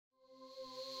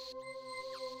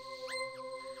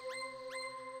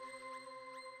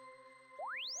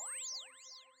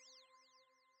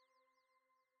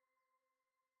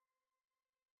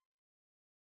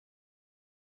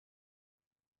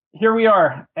Here we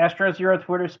are, Astro Zero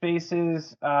Twitter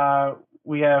Spaces.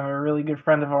 We have a really good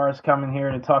friend of ours coming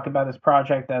here to talk about his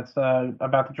project that's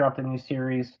about to drop the new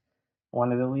series.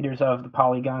 One of the leaders of the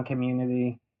Polygon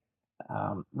community.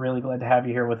 Really glad to have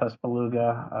you here with us,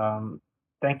 Beluga.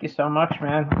 Thank you so much,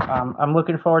 man. I'm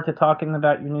looking forward to talking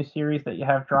about your new series that you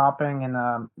have dropping.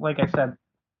 And like I said,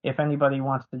 if anybody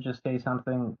wants to just say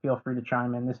something, feel free to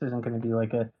chime in. This isn't going to be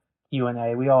like a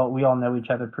Q&A. We all know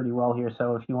each other pretty well here.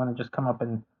 So if you want to just come up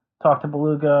and talk to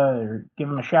Beluga or give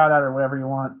him a shout out or whatever you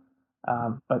want.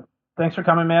 But thanks for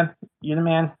coming, man. You're the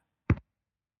man.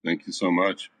 Thank you so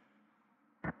much.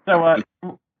 So I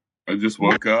just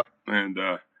woke up and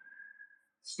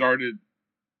started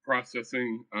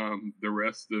processing the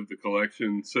rest of the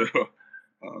collection. So,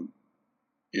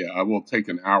 yeah, I will take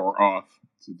an hour off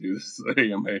to do this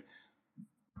AMA.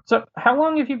 So how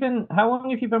long have you been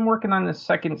working on this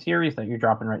second series that you're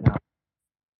dropping right now?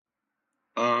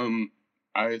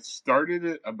 I started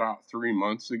it about 3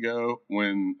 months ago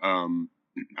when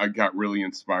I got really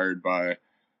inspired by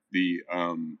the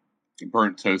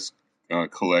Burnt Toast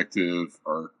collective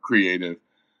or creative.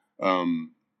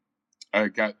 Um, I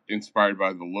got inspired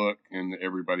by the look, and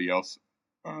everybody else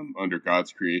under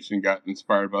God's creation got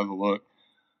inspired by the look.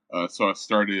 So I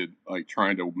started like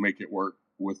trying to make it work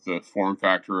with the form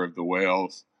factor of the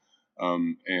whales,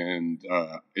 and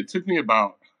it took me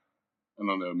about, I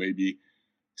don't know, maybe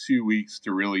 2 weeks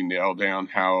to really nail down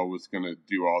how I was going to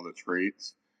do all the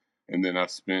traits, and then I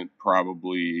spent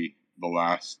probably the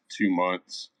last 2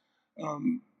 months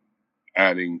um,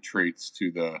 adding traits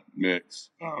to the mix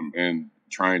and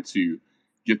trying to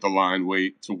get the line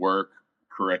weight to work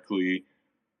correctly.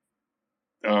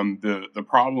 The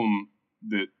problem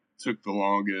that took the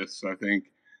longest, I think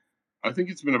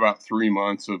it's been about 3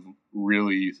 months of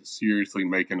really seriously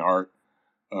making art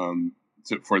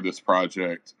for this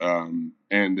project,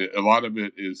 and a lot of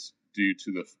it is due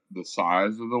to the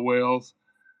size of the whales,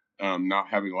 not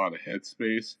having a lot of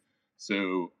headspace.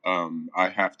 So I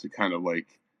have to kind of like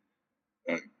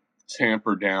uh,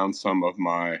 tamper down some of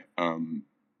my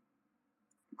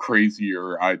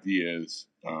crazier ideas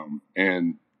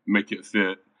and make it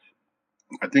fit.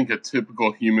 I think a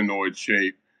typical humanoid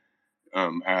shape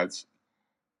adds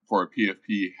for a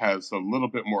PFP has a little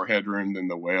bit more headroom than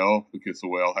the whale because the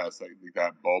whale has like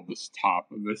that bulbous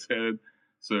top of its head.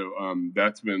 So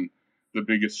that's been the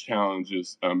biggest challenge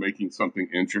is making something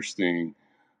interesting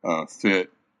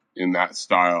fit in that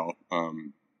style.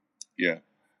 Yeah.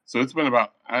 So it's been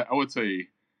about, I would say,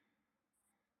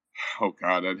 oh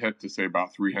God, I'd have to say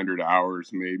about 300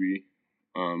 hours, maybe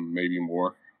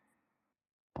more.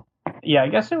 Yeah, I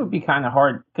guess it would be kind of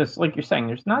hard because, like you're saying,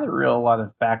 there's not a real lot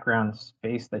of background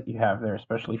space that you have there,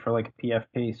 especially for like a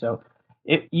PFP. So,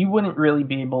 if you wouldn't really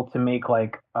be able to make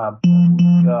like a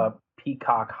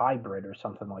peacock hybrid or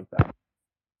something like that.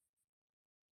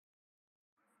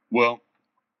 Well,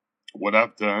 what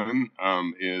I've done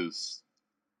is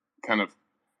kind of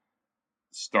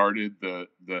started the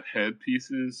head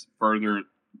pieces further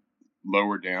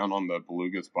lower down on the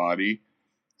beluga's body,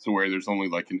 to where there's only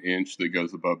like an inch that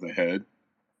goes above the head.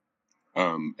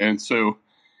 And so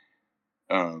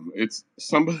it's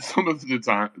some of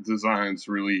the designs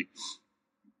really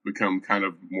become kind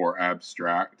of more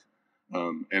abstract,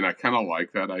 and I kind of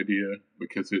like that idea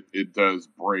because it does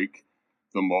break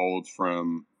the mold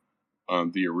from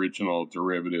the original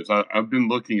derivatives. I've been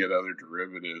looking at other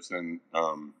derivatives, and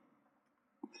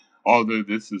although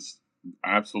this is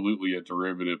absolutely a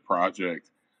derivative project,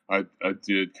 I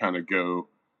did kind of go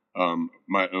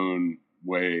my own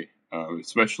way,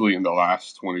 especially in the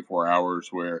last 24 hours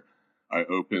where I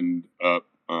opened up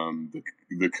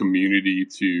the community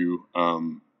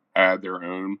to add their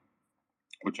own,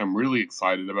 which I'm really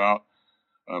excited about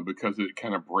because it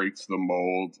kind of breaks the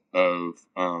mold of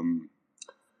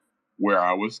where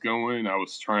I was going. I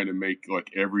was trying to make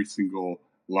like every single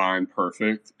line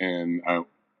perfect, and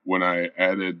when I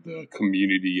added the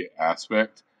community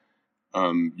aspect,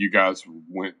 you guys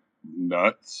went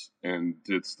nuts and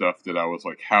did stuff that I was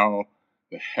like, how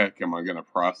the heck am I going to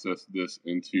process this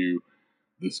into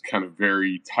this kind of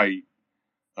very tight,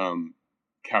 um,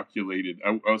 calculated?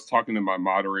 I was talking to my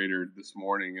moderator this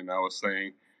morning, and I was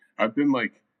saying I've been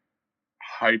like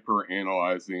hyper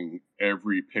analyzing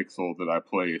every pixel that I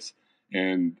place,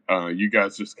 and you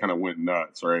guys just kind of went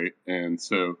nuts, right? And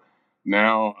so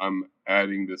now I'm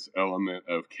adding this element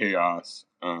of chaos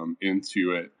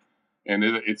into it, and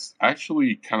it's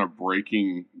actually kind of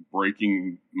breaking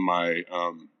my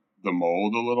the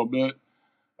mold a little bit,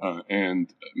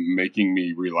 and making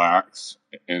me relax.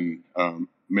 And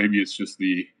maybe it's just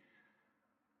the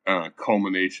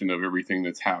culmination of everything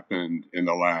that's happened in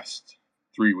the last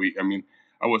 3 weeks. I mean,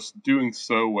 I was doing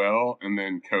so well, and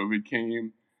then COVID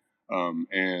came,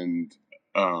 and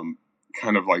um,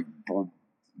 kind of like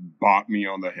bought me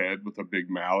on the head with a big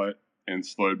mallet and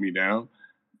slowed me down.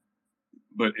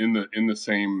 But in the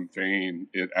same vein,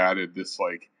 it added this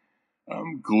like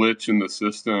glitch in the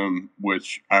system,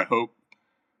 which I hope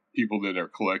people that are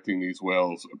collecting these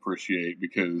whales appreciate,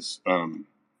 because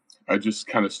I just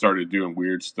kind of started doing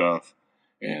weird stuff,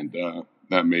 and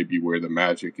that may be where the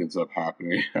magic ends up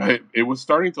happening. It was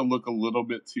starting to look a little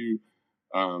bit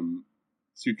um,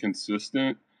 too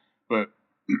consistent, but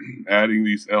adding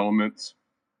these elements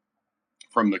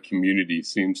from the community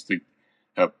seems to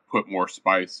have put more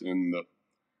spice in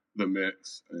the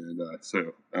mix, and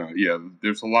yeah,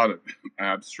 there's a lot of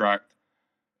abstract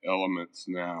elements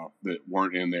now that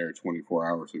weren't in there 24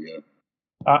 hours ago.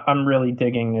 I'm really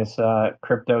digging this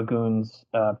Crypto Goons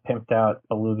pimped out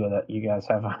beluga that you guys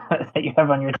have that you have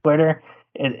on your Twitter.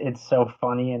 It's so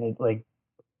funny, and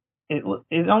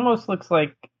it almost looks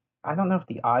like, I don't know if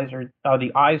the eyes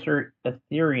are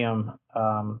Ethereum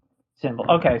symbol.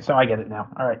 Okay, so I get it now.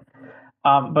 All right.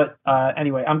 But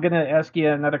anyway, I'm gonna ask you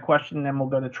another question, and then we'll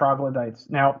go to troglodytes.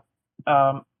 Now,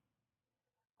 um,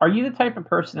 are you the type of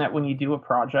person that when you do a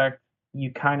project, you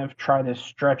kind of try to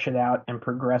stretch it out and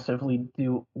progressively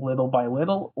do little by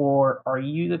little, or are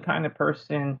you the kind of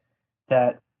person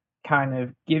that kind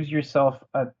of gives yourself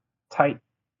a tight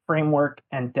framework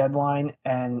and deadline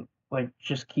and like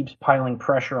just keeps piling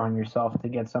pressure on yourself to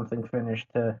get something finished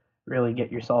to really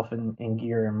get yourself in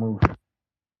gear and move?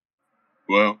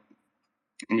 Well,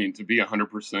 I mean, to be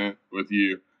 100% with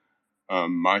you,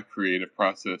 my creative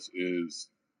process is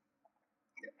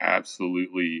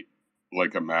absolutely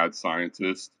like a mad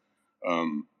scientist.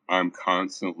 I'm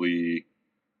constantly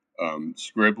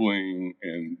scribbling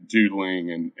and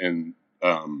doodling and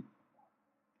um,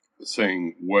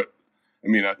 saying what. I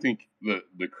mean, I think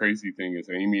the crazy thing is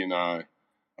Amy and I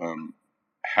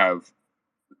have,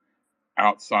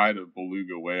 outside of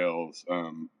beluga whales,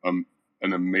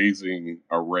 an amazing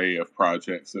array of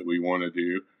projects that we want to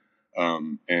do,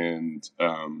 and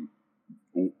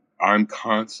I'm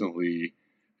constantly.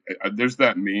 There's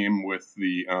that meme with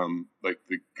the like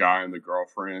the guy and the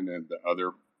girlfriend and the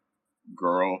other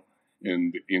girl,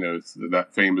 and it's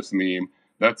that famous meme.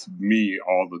 That's me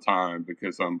all the time,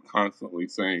 because I'm constantly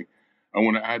saying, I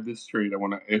want to add this trait. I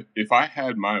want to. If I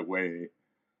had my way,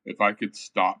 if I could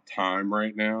stop time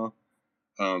right now,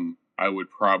 I would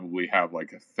probably have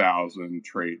like 1,000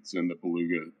 traits in the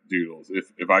beluga doodles.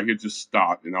 If I could just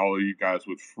stop and all of you guys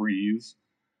would freeze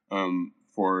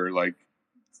for like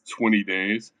 20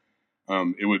 days,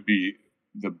 it would be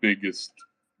the biggest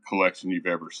collection you've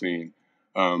ever seen.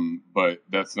 But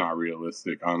that's not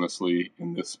realistic, honestly,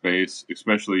 in this space,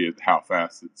 especially at how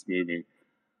fast it's moving.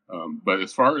 But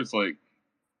as far as like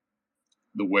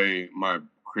the way my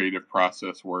creative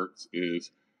process works is,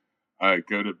 I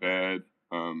go to bed,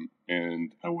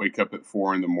 and I wake up at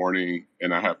 4 in the morning,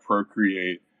 and I have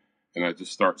Procreate, and I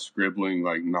just start scribbling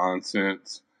like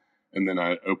nonsense. And then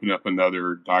I open up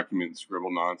another document and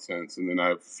scribble nonsense. And then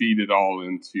I feed it all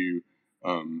into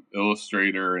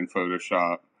Illustrator and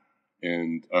Photoshop,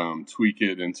 and tweak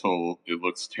it until it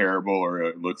looks terrible or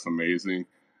it looks amazing.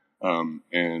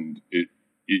 And it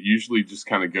usually just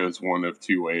kind of goes one of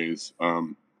two ways.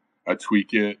 I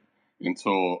tweak it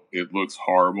until it looks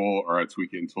horrible, or I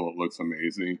tweak it until it looks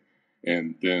amazing,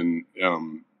 and then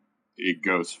it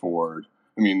goes forward.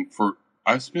 I mean,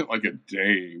 I spent like a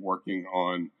day working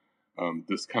on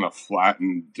this kind of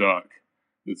flattened duck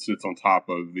that sits on top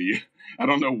of the. I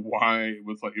don't know why it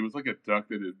was like a duck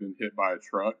that had been hit by a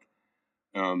truck,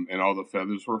 and all the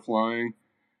feathers were flying,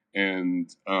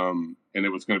 and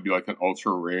it was going to be like an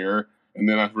ultra rare. And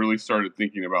then I really started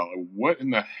thinking about, like, what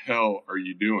in the hell are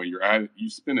you doing? You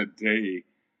spent a day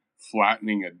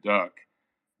flattening a duck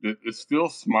that is still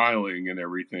smiling and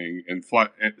everything, and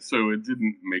flat. So it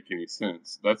didn't make any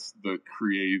sense. That's the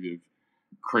creative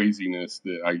craziness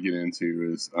that I get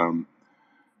into, is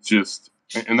just,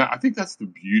 and I think that's the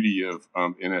beauty of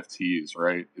NFTs,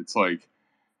 right? It's like,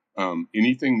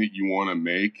 anything that you want to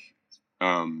make,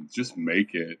 just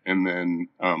make it, and then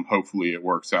hopefully it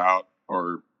works out,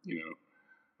 or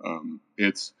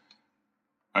it's.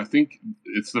 I think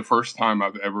it's the first time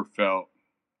I've ever felt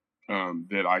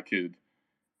that I could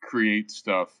create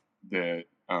stuff that,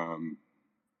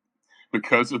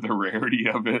 because of the rarity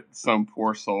of it, some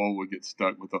poor soul would get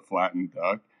stuck with a flattened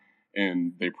duck,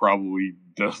 and they probably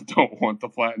just don't want the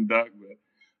flattened duck,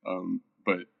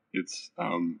 but it's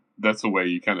that's a way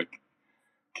you kind of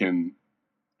can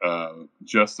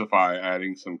justify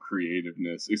adding some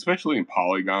creativeness, especially in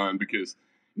Polygon, because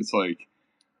it's like,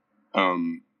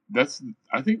 that's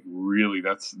I think really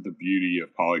that's the beauty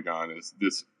of Polygon is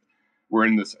this we're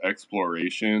in this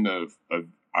exploration of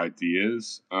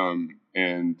ideas,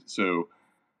 and so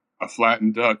a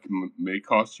flattened duck may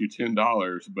cost you $10,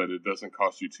 but it doesn't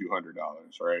cost you $200,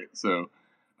 right? So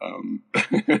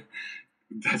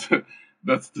that's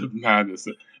that's the madness.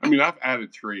 I mean, I've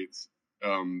added traits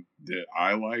that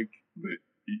I like, but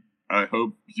I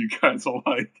hope you guys will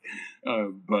like.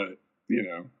 But you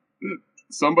know,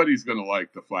 somebody's gonna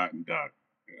like the flattened duck.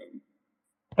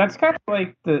 That's kind of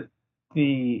like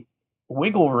the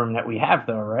wiggle room that we have,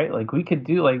 though, right? Like we could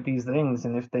do like these things,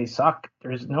 and if they suck,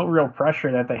 there's no real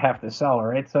pressure that they have to sell,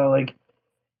 right? So like,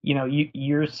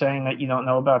 you're saying that you don't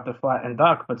know about the flattened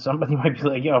duck, but somebody might be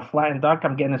like, "Yo, flattened duck,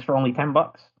 I'm getting this for only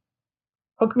 $10.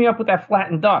 Hook me up with that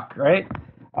flattened duck," right?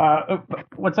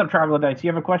 What's up, Traveler Dice?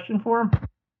 You have a question for him?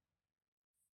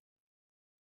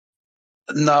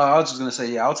 No, I was just gonna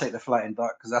say, yeah, I'll take the flattened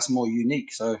duck because that's more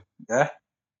unique. So yeah.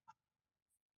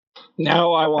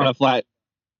 Now I want a flat.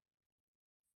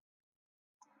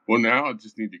 Well, now I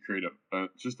just need to create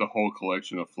just a whole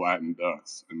collection of flattened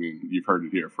ducks. I mean, you've heard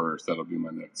it here first. That'll be my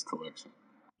next collection.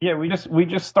 Yeah, we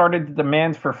just started the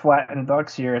demand for flattened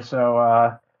ducks here,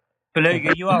 so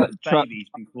Beluga, you are babies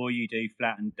before you do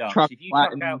flattened ducks. If you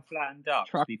chuck out flattened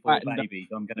ducks before babies,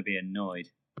 I'm going to be annoyed.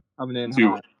 Coming in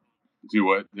do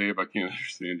what, Dave? I can't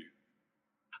understand you.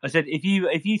 I said if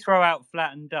you throw out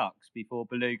flattened ducks before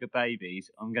beluga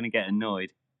babies, I'm going to get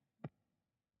annoyed.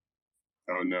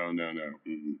 Oh no.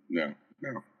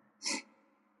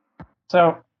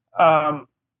 So,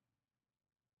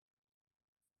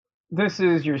 this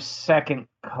is your second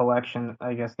collection,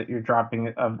 I guess, that you're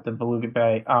dropping of the Beluga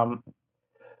Bay.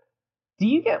 Do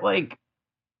you get like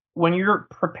when you're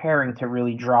preparing to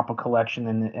really drop a collection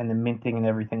and the minting and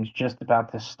everything's just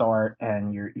about to start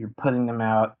and you're putting them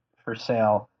out for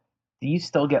sale? Do you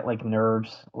still get like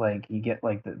nerves? Like you get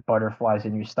like the butterflies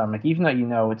in your stomach, even though you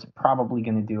know it's probably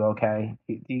going to do okay?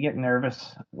 Do you get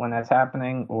nervous when that's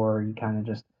happening, or you kind of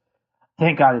just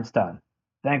thank God it's done?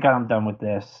 Thank God I'm done with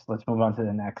this. Let's move on to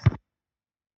the next.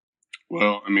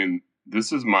 Well, I mean,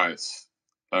 this is my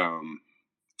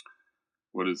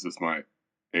what is this? My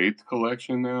 8th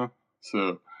collection now.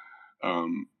 So,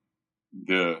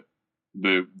 the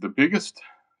the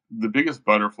biggest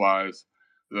butterflies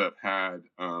that I've had,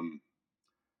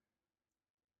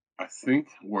 I think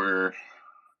were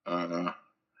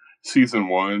season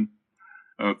 1.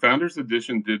 Founders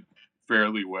Edition did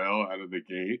fairly well out of the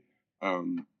gate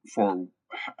for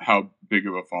how big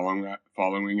of a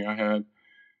following I had,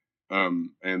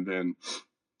 and then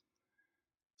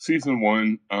season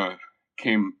 1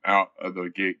 came out of the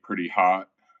gate pretty hot,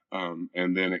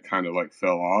 and then it kind of like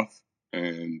fell off,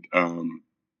 and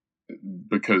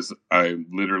because I'm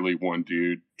literally one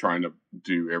dude trying to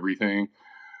do everything,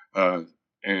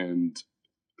 and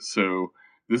so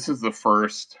this is the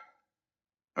first.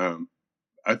 I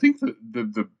think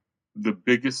the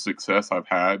biggest success I've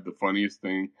had, the funniest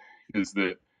thing, is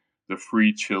that the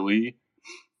free chili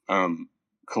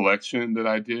collection that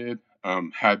I did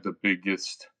had the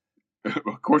biggest.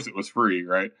 Of course, it was free,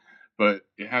 right? But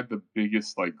it had the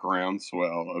biggest like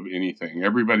groundswell of anything.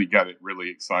 Everybody got it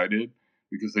really excited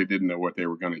because they didn't know what they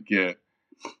were going to get.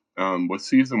 With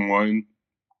season 1,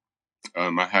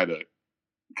 I had a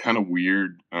kind of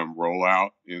weird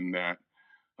rollout in that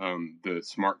the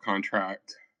smart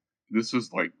contract. This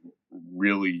was like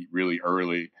really, really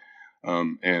early,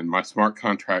 and my smart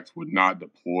contract would not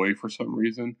deploy for some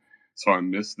reason, so I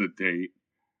missed the date,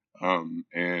 and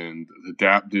the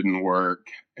DApp didn't work,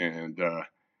 and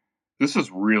this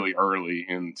was really early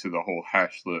into the whole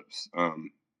Hashlips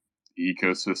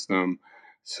ecosystem,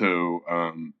 so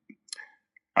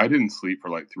I didn't sleep for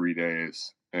like 3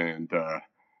 days, and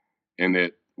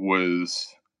it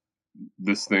was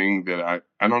this thing that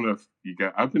I don't know if you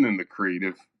got. I've been in the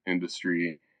creative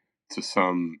industry to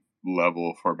some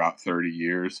level for about 30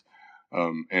 years,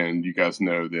 and you guys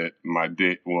know that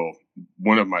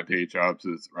one of my day jobs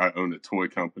is I own a toy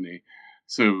company,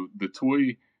 so the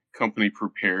toy company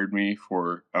prepared me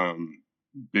for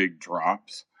big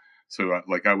drops. So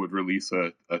I would release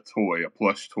a toy, a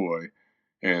plush toy,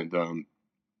 and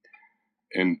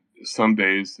some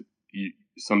days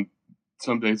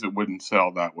some days it wouldn't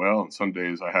sell that well, and some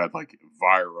days I had like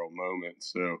viral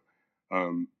moments. So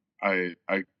I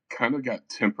kind of got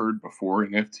tempered before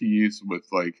NFTs with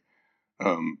like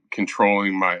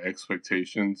controlling my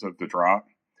expectations of the drop.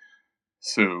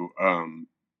 So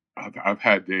I've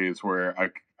had days where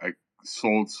I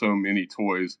sold so many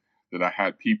toys that I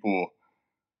had people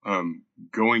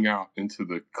going out into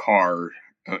the car,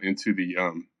 into the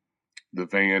the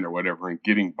van or whatever and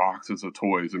getting boxes of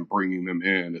toys and bringing them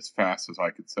in as fast as I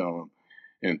could sell them,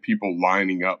 and people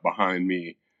lining up behind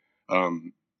me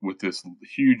with this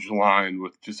huge line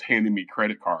with just handing me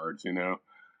credit cards.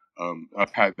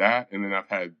 I've had that, and then I've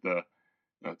had the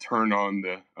turn on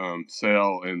the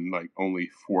sale and like only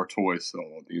 4 toys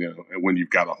sold. When you've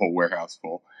got a whole warehouse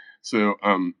full. So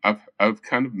I've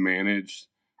kind of managed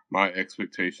my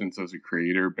expectations as a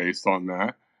creator based on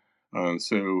that.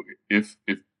 So if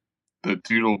the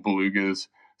Doodle Belugas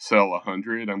sell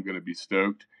 100, I'm going to be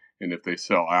stoked, and if they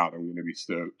sell out, I'm going to be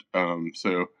stoked.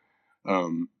 So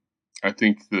I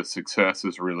think the success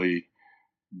is really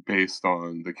based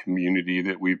on the community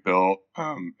that we built,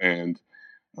 and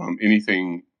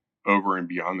anything over and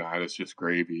beyond that is just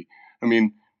gravy. I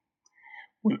mean,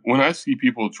 when I see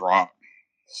people drop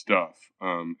stuff,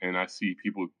 and I see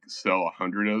people sell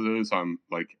 100 of those, I'm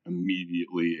like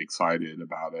immediately excited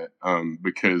about it,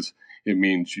 because it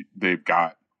means they're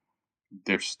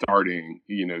starting.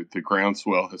 The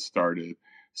groundswell has started.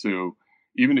 So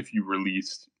even if you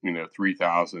released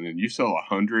 3,000 and you sell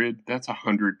 100, that's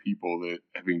 100 people that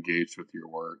have engaged with your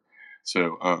work.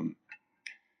 So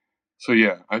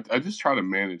yeah, I just try to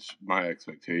manage my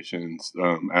expectations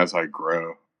as I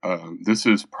grow. This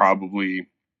is probably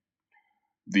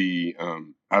the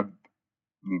I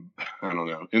don't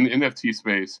know, in the NFT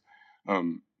space.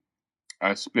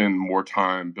 I spend more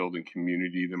time building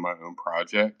community than my own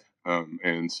project,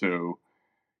 and so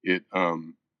it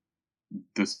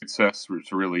the success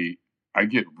was really. I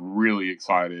get really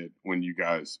excited when you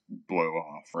guys blow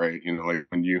off, right? Like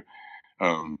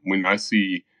when I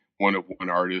see one of one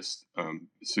artist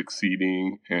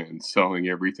succeeding and selling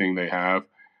everything they have,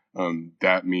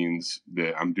 that means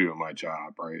that I'm doing my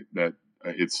job, right? That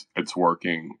it's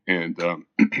working, and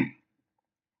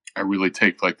I really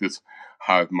take like this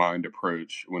hive mind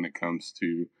approach when it comes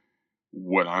to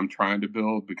what I'm trying to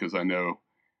build, because I know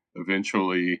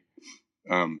eventually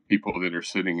people that are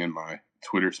sitting in my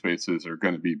Twitter spaces are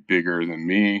going to be bigger than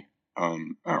me,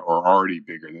 or already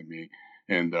bigger than me.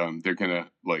 And they're going to,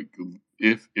 like,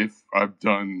 if I've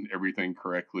done everything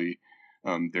correctly,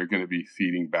 they're going to be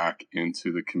feeding back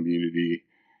into the community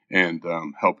and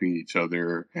helping each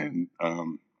other. And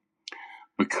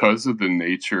because of the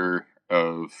nature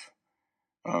of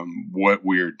what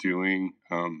we're doing,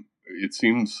 it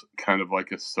seems kind of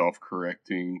like a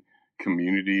self-correcting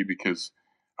community, because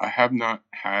I have not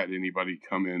had anybody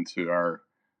come into our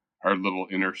little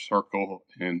inner circle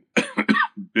and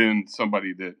been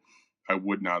somebody that I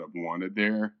would not have wanted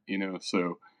there.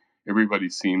 So everybody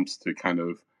seems to kind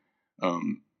of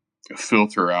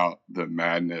filter out the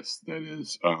madness that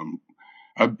is.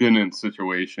 I've been in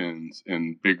situations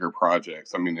in bigger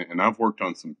projects. I mean, and I've worked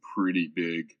on some pretty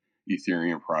big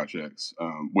Ethereum projects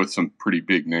with some pretty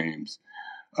big names.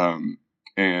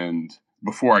 And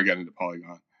before I got into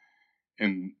Polygon,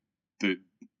 and the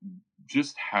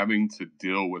just having to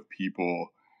deal with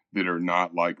people that are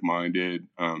not like-minded,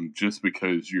 just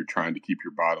because you're trying to keep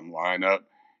your bottom line up,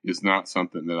 is not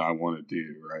something that I want to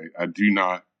do. Right? I do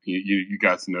not. You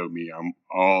guys know me. I'm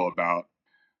all about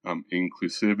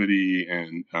inclusivity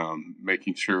and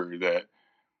making sure that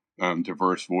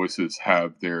diverse voices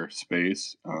have their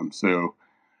space. So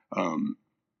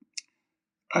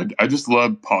I just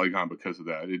love Polygon because of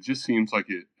that. It just seems like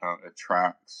it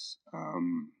attracts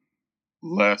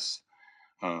less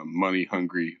money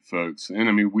hungry folks, and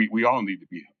I mean we all need to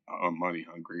be money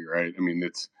hungry, right? I mean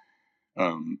it's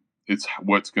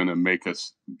what's going to make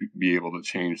us be able to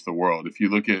change the world. If you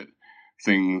look at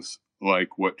things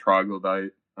like what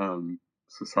Troglodyte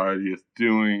Society is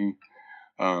doing,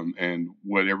 and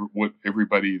what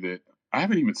everybody that I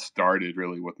haven't even started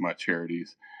really with my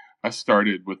charities. I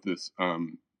started with this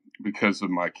because of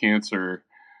my cancer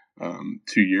 2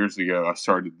 years ago. I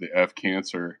started the F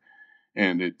Cancer,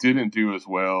 and it didn't do as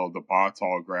well. The bots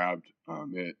all grabbed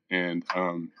it, and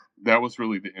that was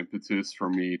really the impetus for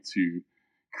me to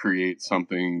create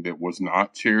something that was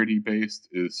not charity based.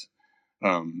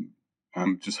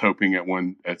 I'm just hoping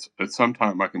at some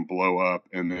time I can blow up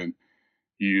and then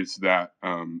use that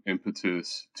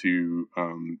impetus to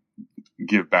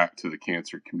give back to the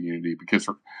cancer community, because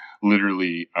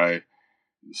literally I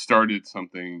started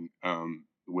something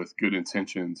with good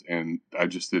intentions, and I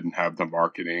just didn't have the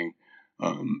marketing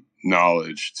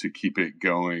knowledge to keep it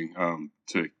going,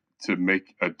 to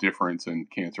make a difference in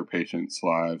cancer patients'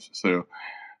 lives. So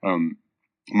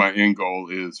my end goal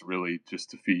is really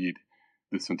just to feed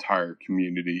this entire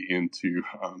community into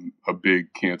a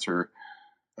big cancer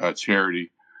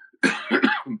charity.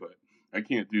 But I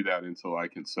can't do that until I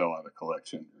can sell out a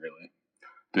collection, really.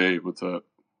 Dave, what's up?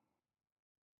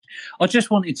 I just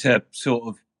wanted to sort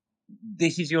of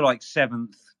this is your like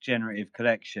 7th generative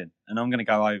collection, and I'm going to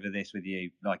go over this with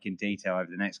you like in detail over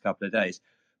the next couple of days.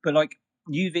 But like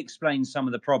you've explained some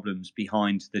of the problems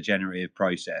behind the generative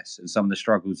process and some of the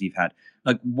struggles you've had.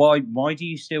 Like why do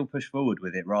you still push forward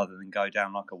with it rather than go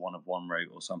down like a one-of-one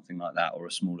route or something like that, or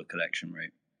a smaller collection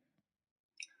route?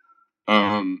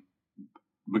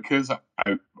 Because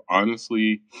I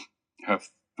honestly have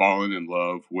fallen in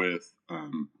love with.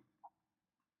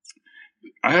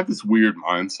 I have this weird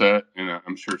mindset, and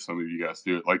I'm sure some of you guys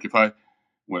do it. Like if I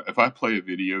play a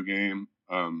video game,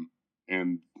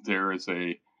 and there is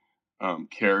a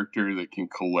character that can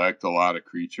collect a lot of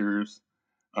creatures,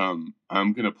 I'm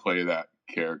gonna play that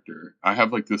character. I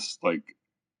have like this like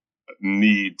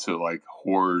need to like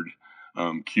hoard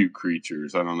cute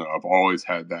creatures. I don't know. I've always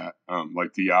had that.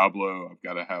 Like Diablo, I've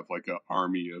got to have like an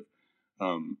army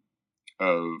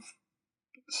of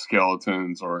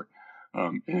skeletons, or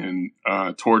in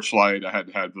Torchlight, I had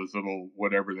to have those little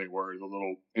whatever they were, the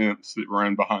little imps that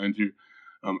ran behind you.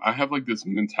 I have like this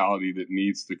mentality that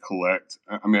needs to collect.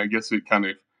 I mean, I guess it kind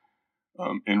of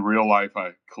in real life,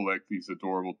 I collect these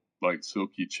adorable like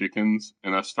silky chickens,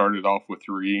 and I started off with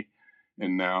 3,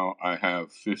 and now I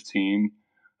have 15.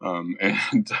 And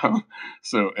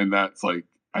and that's like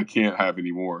I can't have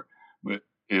any more. But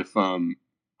if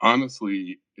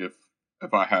honestly, if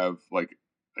I have like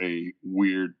a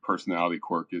weird personality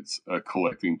quirk, it's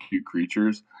collecting cute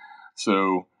creatures.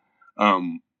 So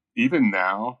even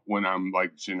now, when I'm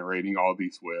like generating all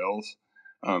these whales,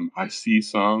 I see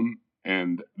some,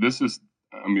 and this is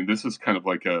kind of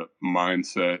like a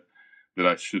mindset that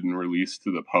I shouldn't release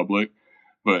to the public,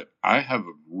 but I have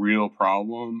a real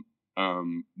problem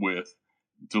with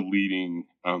deleting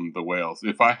the whales.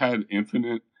 If I had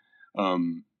infinite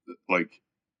um, like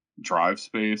drive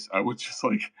space, I would just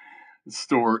like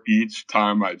store each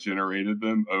time I generated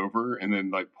them over, and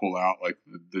then like pull out like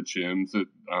the gems that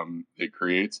it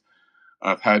creates.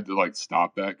 I've had to like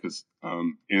stop that because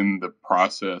in the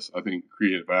process, I think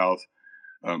Creative Valve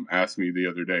asked me the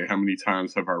other day, how many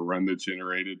times have I run the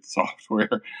generated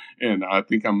software? And I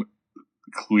think I'm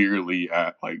clearly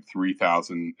at like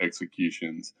 3,000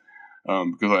 executions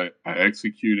because I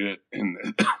execute it and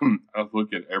I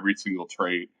look at every single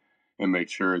trait and make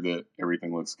sure that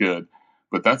everything looks good.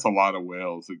 But that's a lot of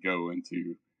whales that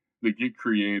get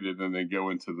created and then go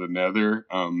into the nether.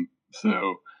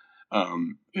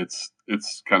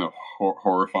 It's kind of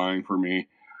horrifying for me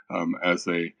as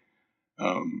a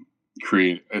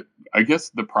create. I guess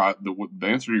the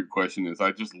answer to your question is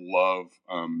I just love.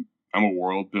 I'm a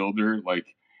world builder. Like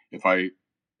if I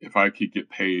could get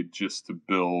paid just to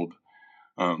build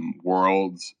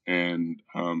worlds and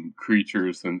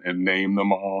creatures and name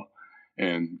them all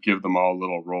and give them all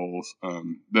little roles.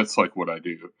 That's like what I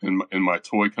do in my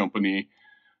toy company.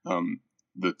 Every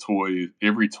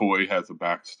toy has a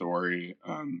backstory,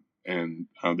 and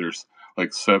there's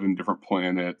like 7 different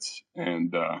planets,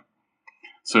 and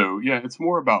so yeah, it's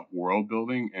more about world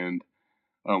building, and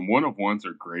one of ones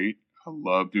are great. I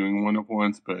love doing one of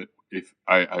ones, but if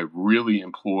I really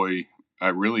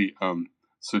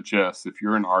suggest if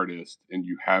you're an artist and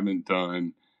you haven't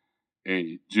done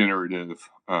a generative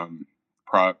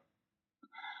pro,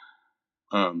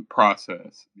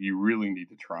 process, you really need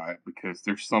to try it because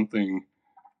there's some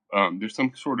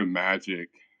sort of magic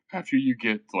after you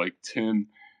get like 10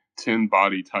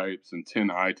 body types and 10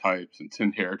 eye types and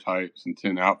 10 hair types and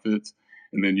 10 outfits,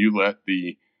 and then you let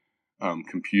the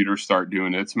computer start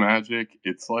doing its magic.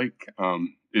 It's like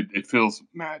it feels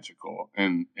magical,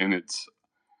 and it's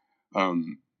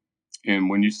um, and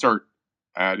when you start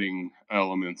adding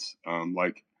elements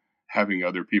like having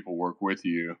other people work with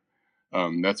you,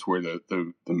 that's where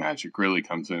the magic really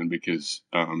comes in because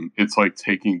it's like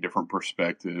taking different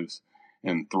perspectives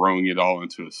and throwing it all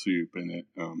into a soup. And it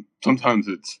sometimes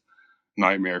it's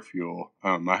nightmare fuel.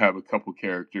 I have a couple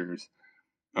characters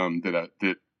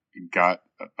that got.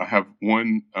 I have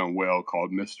one whale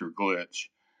called Mr. Glitch,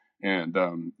 and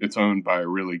it's owned by a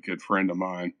really good friend of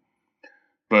mine.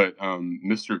 But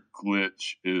Mr.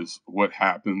 Glitch is what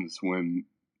happens when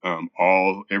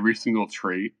every single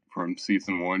trait from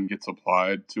season 1 gets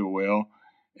applied to a whale,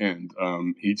 and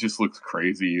he just looks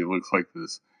crazy. He looks like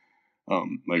this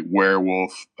like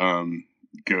werewolf,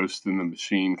 ghost in the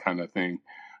machine kind of thing.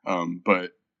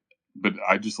 But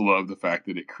I just love the fact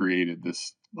that it created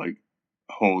this like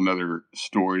whole nother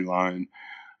storyline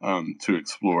to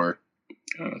explore.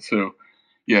 So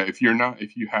yeah, if you're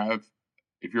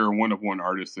a one of one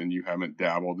artist and you haven't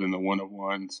dabbled in the one of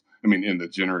ones, I mean in the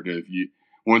generative, you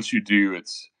once you do,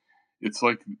 it's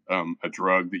like a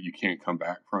drug that you can't come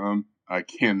back from. I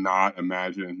cannot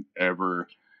imagine ever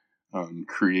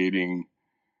creating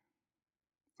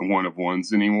one of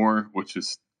ones anymore, which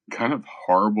is kind of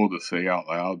horrible to say out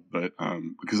loud, but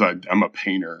because I'm a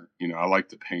painter, I like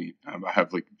to paint. I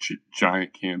have like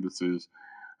giant canvases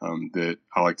that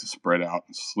I like to spread out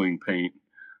and sling paint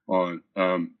on.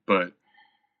 But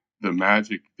the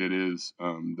magic that is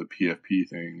the PFP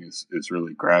thing is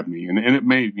really grabbed me, and it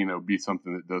may be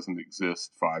something that doesn't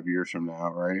exist 5 years from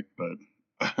now, right? But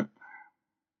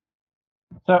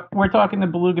So we're talking to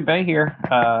Beluga Bay here.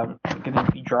 Going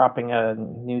to be dropping a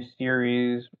new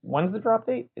series. When's the drop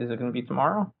date? Is it going to be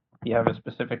tomorrow? Do you have a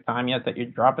specific time yet that you're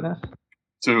dropping this?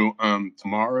 So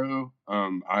tomorrow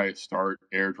I start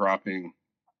airdropping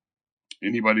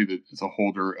anybody that is a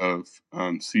holder of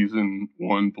season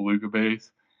 1 Beluga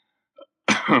Bays.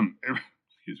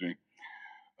 Excuse me.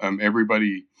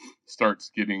 Everybody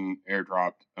starts getting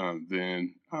airdropped.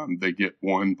 Then they get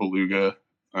one beluga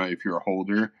if you're a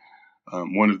holder.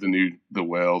 One of the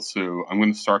whales. So I'm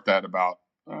going to start that about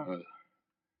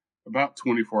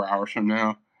 24 hours from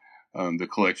now. The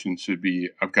collection should be.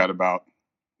 I've got about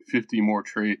 50 more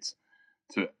traits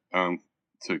to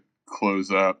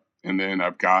close up, and then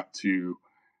I've got to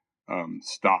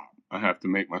stop. I have to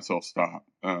make myself stop.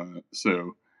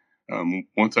 So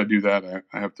once I do that,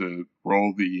 I have to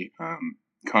roll the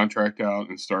contract out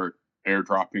and start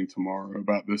airdropping tomorrow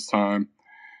about this time.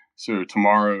 So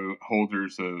tomorrow,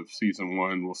 holders of season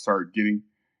 1 will start getting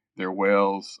their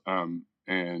whales, and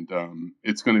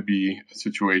it's going to be a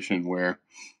situation where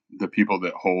the people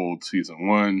that hold season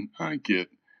 1 get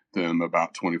them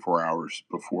about 24 hours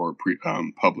before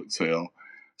public sale.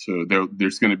 So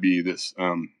there's going to be this.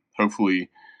 Hopefully,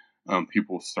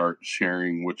 people start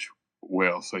sharing which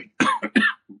whales they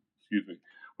excuse me,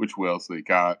 which whales they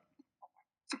got.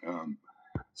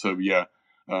 So yeah,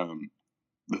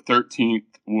 the 13th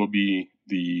will be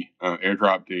the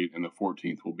airdrop date, and the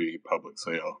 14th will be public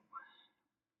sale.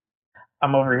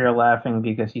 I'm over here laughing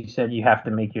because you said you have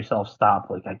to make yourself stop.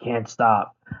 Like, I can't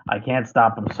stop. I can't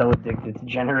stop. I'm so addicted to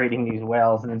generating these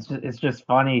whales, and it's just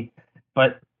funny.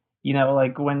 But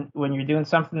like when you're doing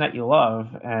something that you love,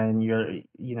 and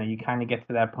you kind of get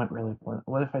to that point where like,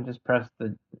 what if I just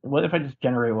what if I just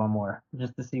generate one more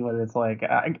just to see what it's like?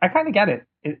 I kind of get it.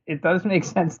 It does make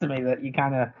sense to me that you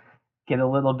kind of get a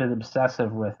little bit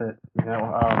obsessive with it.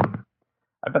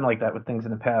 I've been like that with things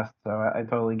in the past, so I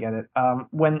totally get it.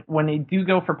 When they do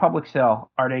go for public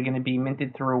sale, are they going to be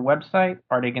minted through a website?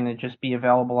 Are they going to just be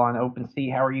available on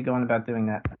OpenSea? How are you going about doing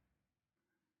that?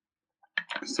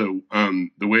 So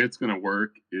the way it's going to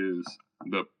work is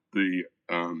the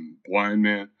blind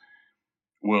mint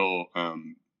will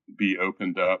be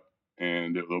opened up,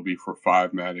 and it will be for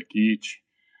 5 matic each.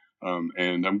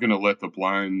 And I'm going to let the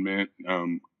blind mint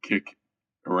kick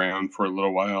around for a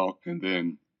little while, and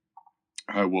then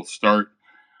I will start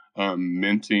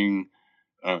minting.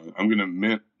 I'm going to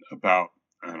mint about,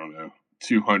 I don't know,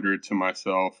 200 to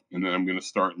myself, and then I'm going to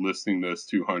start listing those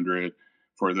 200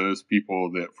 for those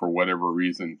people that, for whatever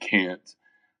reason, can't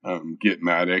get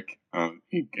Matic.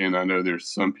 And I know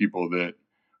there's some people that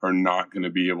are not going to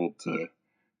be able to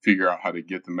figure out how to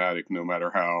get the Matic no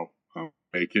matter how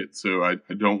make it. So I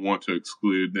don't want to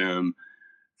exclude them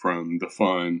from the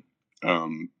fun,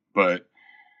 but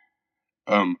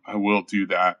I will do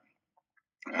that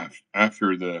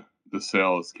after the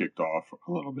sale is kicked off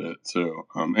a little bit. So,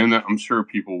 and I'm sure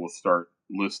people will start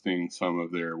listing some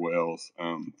of their whales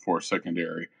for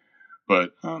secondary.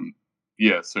 But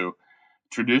yeah, so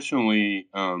traditionally,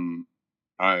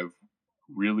 I've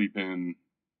really been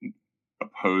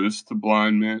opposed to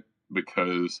blind mint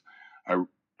because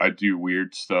I do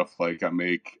weird stuff, like I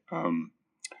make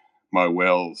my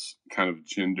whales kind of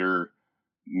gender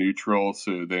neutral,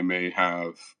 so they may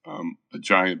have a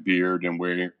giant beard and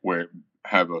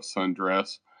have a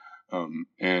sundress,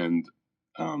 and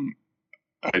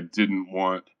I didn't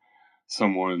want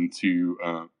someone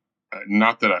to.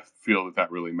 Not that I feel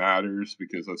that really matters,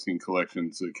 because I've seen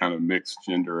collections that kind of mix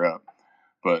gender up,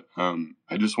 but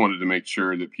I just wanted to make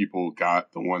sure that people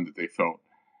got the one that they felt,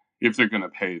 if they're going to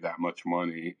pay that much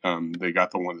money, they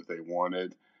got the one that they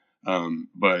wanted.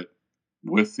 But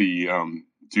with the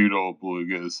doodle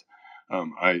belugas,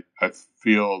 I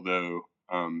feel though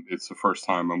it's the first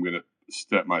time I'm going to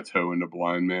step my toe into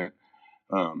blind mint,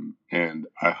 and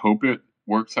I hope it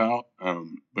works out,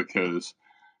 because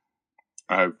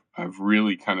I've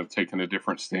really kind of taken a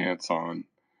different stance on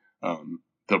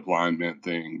the blind mint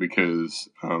thing, because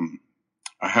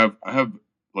I have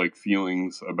like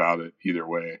feelings about it either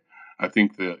way. I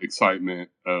think the excitement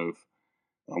of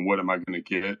what am I going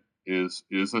to get is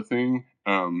a thing,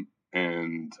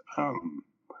 and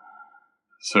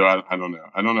so I don't know.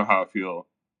 I don't know how I feel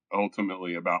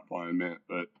ultimately about blind mint,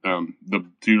 but the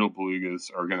Doodle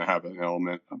Belugas are going to have an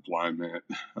element of blind mint,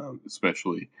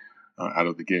 especially out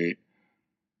of the gate.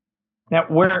 Now,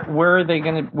 where are they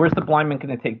going to? Where's the blind mint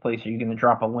going to take place? Are you going to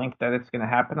drop a link that it's going to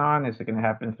happen on? Is it going to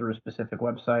happen through a specific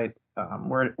website?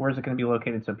 Where's it going to be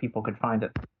located so people could find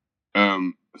it?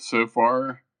 So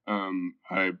far,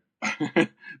 I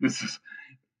this is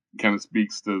kind of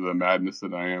speaks to the madness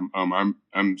that I am.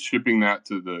 I'm shipping that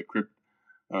to the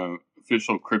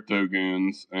official Crypto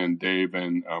Goons, and Dave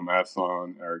and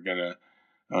Aslan are gonna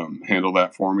handle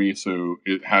that for me. So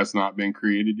it has not been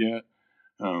created yet,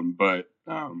 but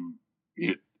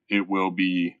it will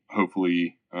be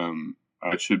hopefully.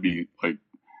 I should be like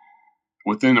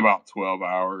within about 12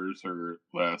 hours or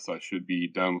less. I should be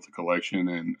done with the collection,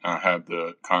 and I have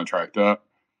the contract up,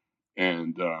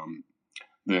 and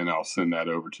then I'll send that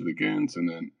over to the Goons, and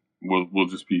then we'll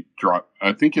just be drop.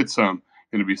 I think it's going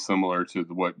to be similar to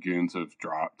what Goons have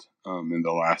dropped in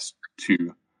the last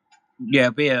two. Yeah,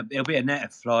 it'll be a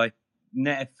Netfly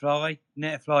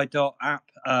app.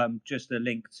 Just a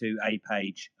link to a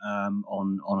page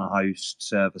on a host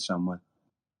server somewhere.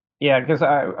 Yeah, because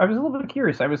I was a little bit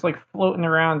curious. I was like floating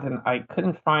around and I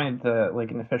couldn't find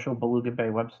like an official Beluga Bay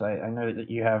website. I know that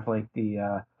you have like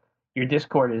the your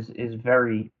Discord is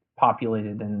very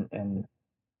populated, and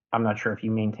I'm not sure if you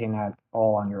maintain that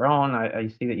all on your own. I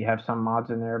see that you have some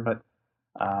mods in there, but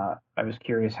I was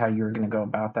curious how you were going to go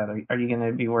about that. Are you going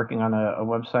to be working on a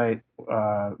website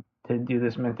to do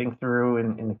this minting through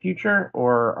in the future,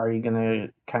 or are you going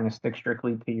to kind of stick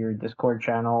strictly to your Discord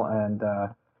channel and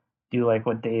do like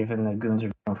what Dave and the Goons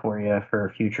are doing for you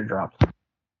for future drops?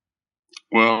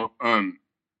 Well, I'm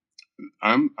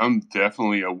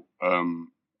definitely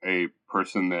a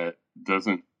person that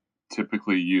doesn't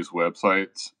typically use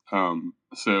websites.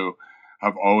 So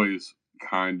I've always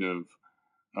kind of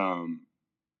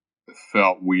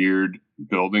felt weird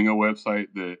building a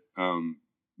website that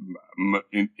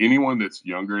anyone that's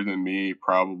younger than me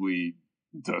probably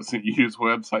doesn't use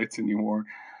websites anymore.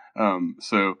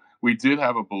 So we did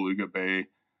have a Beluga Bay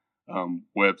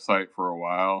website for a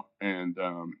while, and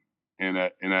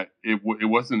it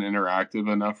wasn't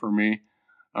interactive enough for me.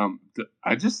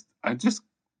 I just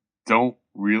don't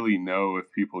really know if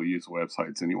people use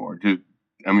websites anymore.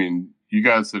 I mean, you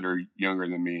guys that are younger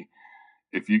than me,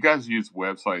 if you guys use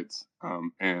websites,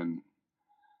 and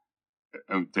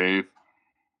Dave,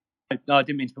 No, I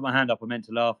didn't mean to put my hand up. I meant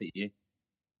to laugh at you.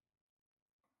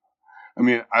 I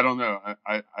mean, I don't know.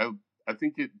 I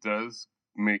think it does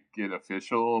make it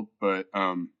official, but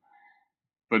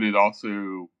it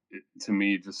also to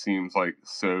me just seems like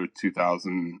so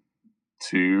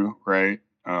 2002, right?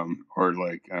 Or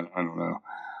like I don't know.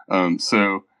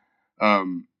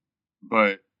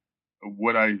 But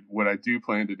what I do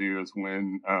plan to do is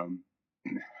when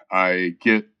I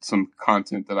get some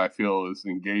content that I feel is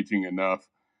engaging enough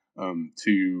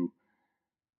to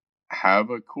have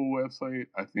a cool website,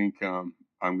 I think I'll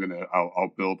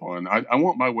build one. I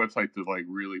want my website to like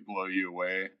really blow you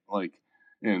away, like,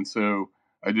 and so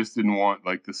I just didn't want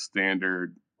like the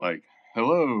standard like,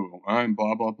 hello, I'm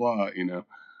blah blah blah,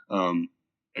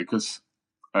 because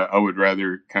I would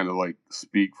rather kind of like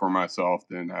speak for myself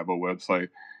than have a website,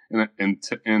 and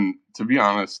to be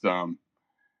honest, and,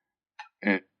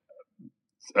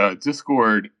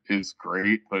 Discord is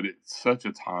great, but it's such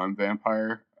a time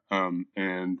vampire, um,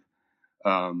 and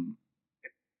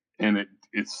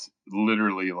it's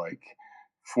literally like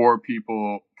 4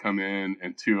 people come in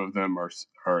and 2 of them are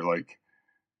like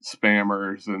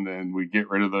spammers, and then we get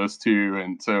rid of those 2,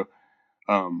 and so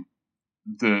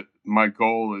my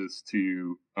goal is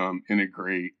to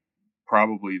integrate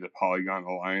probably the Polygon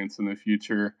Alliance in the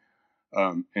future.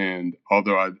 And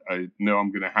although I know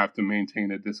I'm going to have to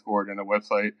maintain a Discord and a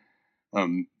website,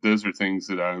 those are things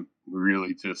that I'm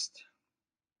really just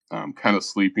kind of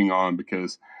sleeping on,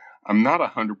 because I'm not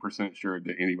 100% sure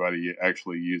that anybody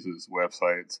actually uses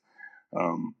websites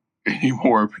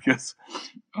anymore, because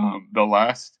the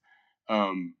last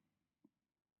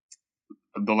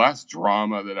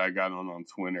drama that I got on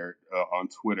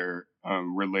Twitter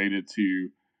related to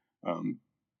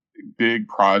big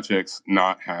projects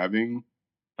not having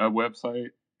a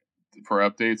website for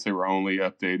updates. They were only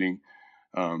updating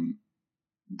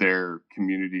their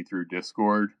community through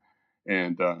Discord,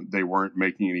 and they weren't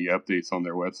making any updates on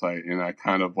their website. And I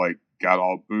kind of like got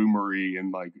all boomery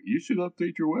and like, you should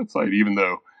update your website, even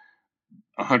though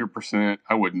 100%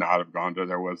 I would not have gone to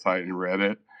their website and read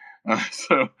it.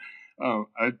 So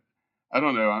I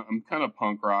don't know. I'm kind of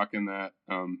punk rocking that.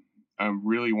 I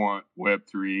really want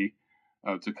Web3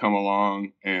 to come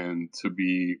along and to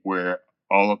be where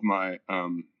all of my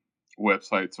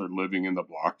websites are living in the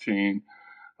blockchain.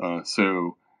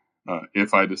 So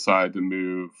if I decide to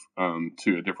move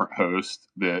to a different host,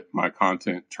 that my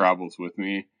content travels with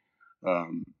me.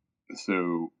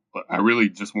 So I really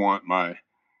just want my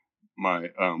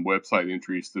website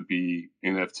entries to be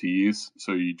NFTs.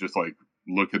 So you just like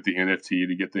look at the NFT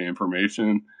to get the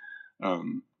information.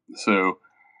 So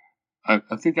I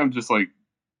think I'm just like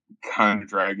kind of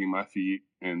dragging my feet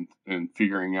and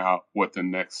figuring out what the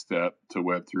next step to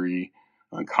Web3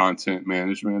 content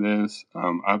management is.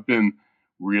 I've been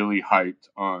really hyped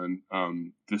on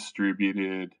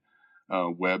distributed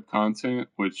web content,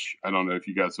 which I don't know if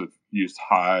you guys have used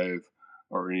Hive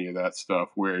or any of that stuff,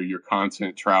 where your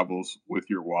content travels with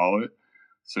your wallet.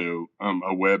 So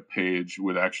a web page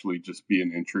would actually just be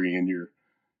an entry in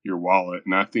your wallet,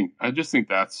 and I just think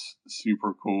that's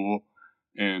super cool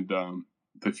and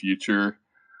the future.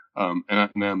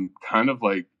 And I'm kind of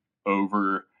like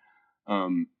over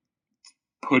um,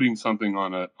 putting something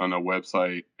on a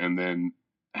website and then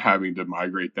having to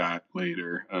migrate that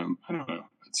later. I don't know.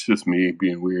 It's just me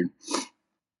being weird. It's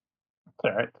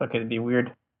all right. It's okay to be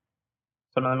weird.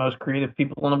 Some of the most creative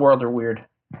people in the world are weird.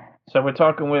 So we're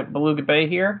talking with Beluga Bay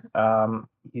here.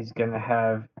 He's going to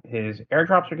have his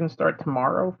airdrops are going to start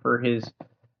tomorrow for his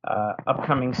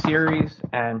upcoming series,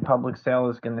 and public sale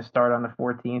is going to start on the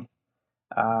 14th.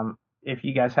 If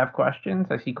you guys have questions,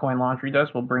 I see Coin Laundry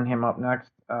does. We'll bring him up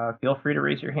next. Feel free to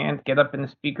raise your hand. Get up in the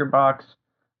speaker box.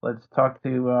 Let's talk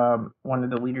to one of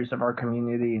the leaders of our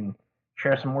community and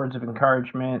share some words of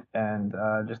encouragement, and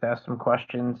just ask some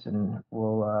questions, and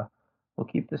we'll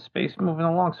keep this space moving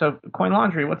along. So, Coin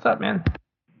Laundry, what's up, man?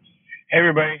 Hey,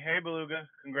 everybody. Hey, Beluga.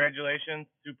 Congratulations.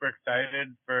 Super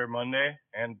excited for Monday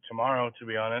and tomorrow, to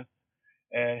be honest.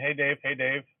 And hey, Dave. Hey,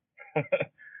 Dave.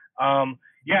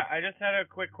 Yeah, I just had a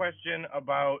quick question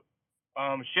about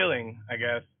shilling, I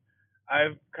guess.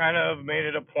 I've kind of made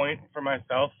it a point for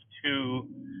myself to.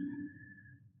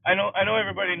 I know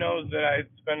everybody knows that I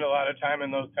spend a lot of time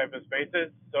in those type of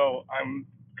spaces, so I'm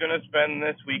gonna spend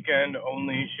this weekend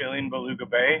only shilling Beluga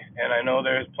Bay, and I know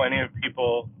there's plenty of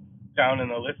people down in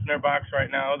the listener box right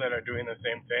now that are doing the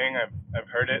same thing. I've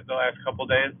heard it the last couple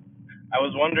days. I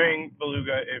was wondering,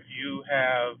 Beluga, if you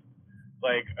have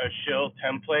like a shill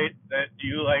template that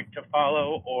you like to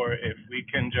follow, or if we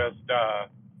can just ad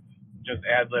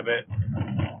lib it.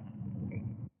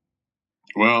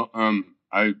 Well,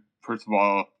 I first of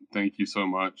all thank you so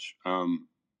much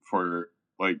for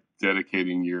like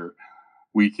dedicating your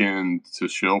weekend to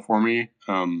shill for me.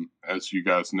 As you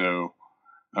guys know,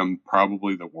 I'm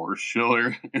probably the worst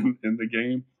shiller in the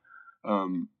game,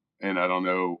 and I don't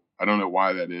know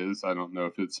why that is. I don't know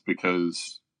if it's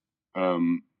because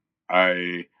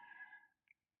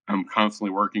I'm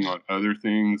constantly working on other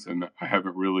things and I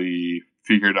haven't really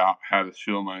figured out how to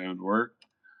shill my own work,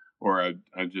 or I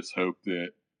just hope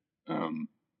that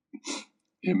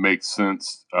it makes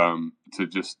sense to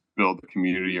just build a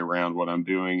community around what I'm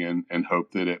doing and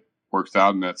hope that it works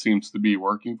out, and that seems to be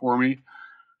working for me.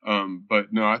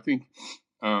 But no, I think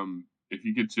if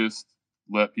you could just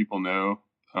let people know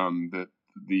that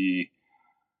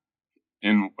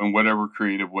in whatever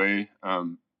creative way,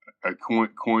 at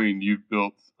Coin, you've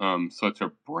built such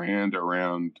a brand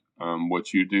around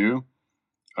what you do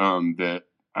that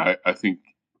I think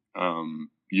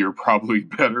you're probably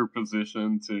better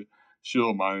positioned to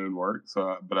shill my own work.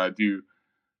 So, but I do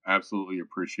absolutely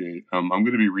appreciate. I'm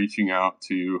going to be reaching out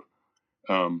to.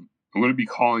 I'm going to be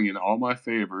calling in all my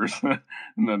favors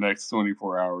in the next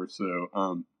 24 hours. So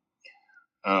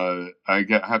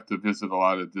have to visit a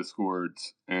lot of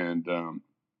Discords and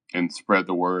spread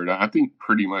the word. I think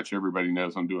pretty much everybody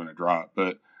knows I'm doing a drop,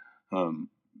 but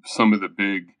some of the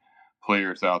big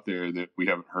players out there that we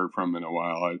haven't heard from in a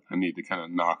while, I need to kind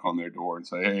of knock on their door and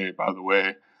say, hey, by the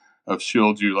way, I've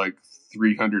shilled you like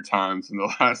 300 times in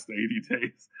the last 80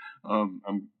 days. I'm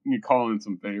calling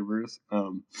some favors.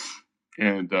 But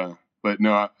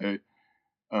no, I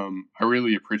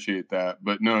really appreciate that.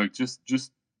 But no,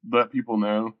 just let people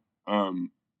know. And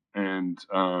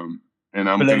I'm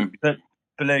going to be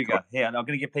Beluga here, and I'm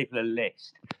going to give people a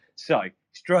list. So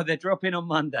they're dropping on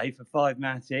Monday for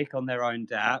 5matic on their own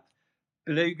DApp.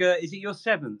 Beluga, is it your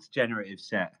 7th generative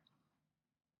set?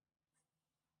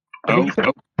 I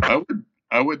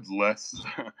would less.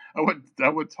 I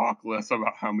would talk less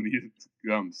about how many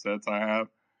sets I have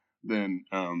than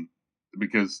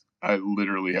because I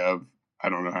literally have I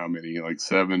don't know how many, like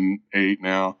 7, 8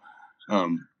 now.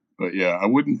 But yeah, I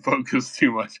wouldn't focus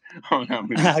too much on how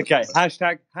many. Okay,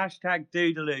 hashtag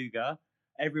Doodalooga.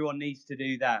 Everyone needs to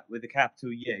do that with a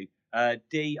capital U.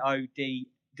 DOODLUGA.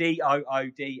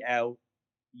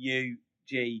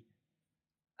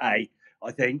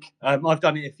 I think. I've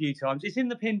done it a few times. It's in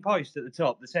the pin post at the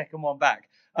top, the second one back.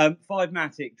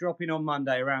 5matic dropping on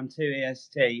Monday around 2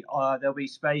 EST. There'll be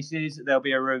spaces, there'll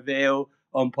be a reveal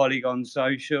on Polygon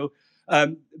Social.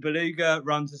 Beluga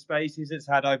runs the spaces. It's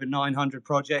had over 900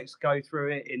 projects go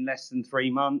through it in less than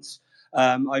 3 months.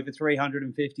 Over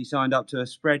 350 signed up to a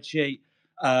spreadsheet.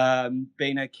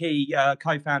 Been a key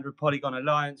co-founder of Polygon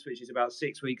Alliance, which is about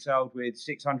 6 weeks old with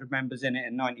 600 members in it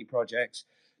and 90 projects.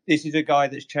 This is a guy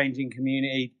that's changing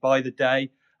community by the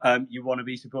day. You want to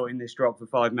be supporting this drop for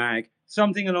 5mag.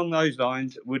 Something along those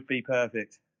lines would be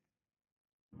perfect.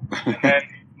 And then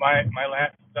my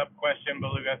last sub question,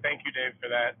 Beluga, thank you, Dave, for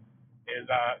that, is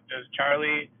does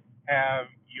Charlie have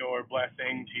your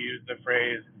blessing to use the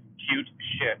phrase cute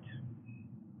shit?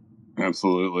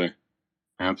 Absolutely.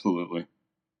 Absolutely.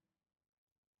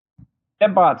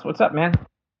 Bots, what's up, man?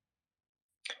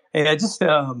 Hey, I just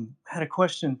had a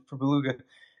question for Beluga.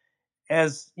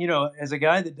 As you know, as a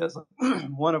guy that does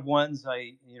one of ones,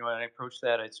 when I approach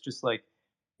that, it's just like,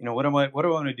 what do I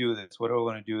want to do with this? What do I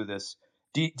want to do with this?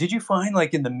 Did you find,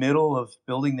 like, in the middle of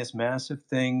building this massive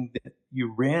thing, that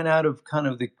you ran out of kind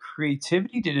of the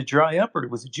creativity? Did it dry up, or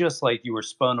was it just like you were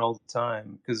spun all the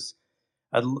time? Because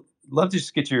I'd love to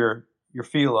just get your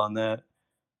feel on that.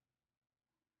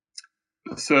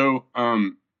 So,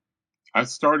 I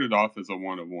started off as a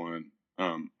one-of-one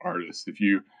artist. If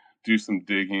you do some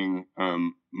digging,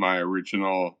 my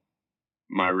original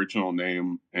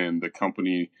name and the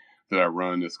company that I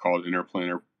run is called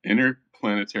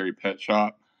Interplanetary Pet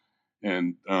Shop,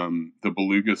 and the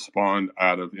Beluga spawned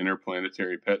out of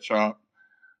Interplanetary Pet Shop,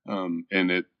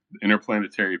 and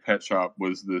Interplanetary Pet Shop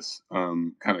was this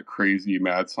kind of crazy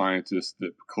mad scientist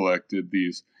that collected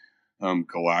these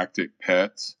galactic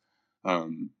pets.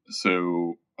 And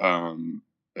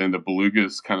the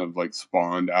Belugas kind of like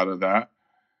spawned out of that.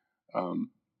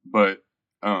 But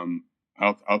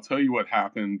I'll tell you what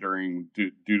happened during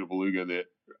due to Beluga that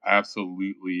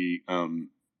absolutely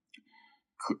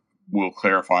will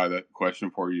clarify that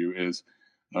question for you. Is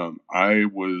I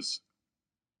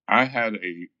had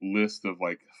a list of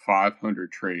like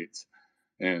 500 traits,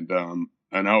 and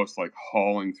I was like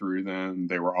hauling through them.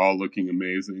 They were all looking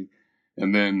amazing,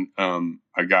 and then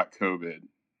I got COVID,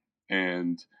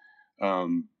 and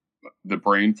the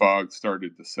brain fog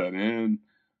started to set in.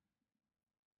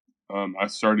 I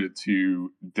started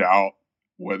to doubt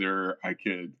whether I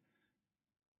could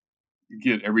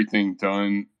get everything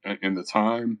done in the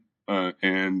time.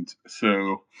 And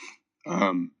so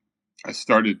I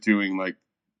started doing like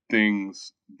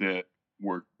things that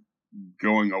were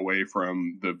going away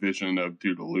from the vision of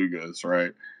Doodaloogas,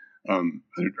 right?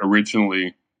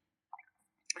 Originally,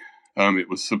 it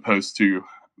was supposed to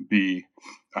be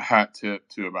a hat tip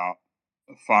to about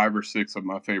 5 or 6 of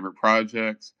my favorite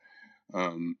projects.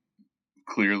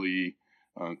 Clearly,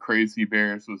 Crazy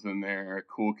Bears was in there,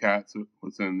 Cool Cats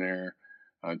was in there,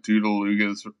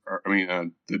 Doodaloogas,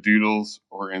 the Doodles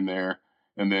were in there,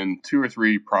 and then 2 or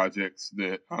 3 projects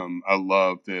that I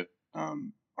love that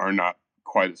are not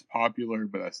quite as popular,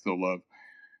 but I still love.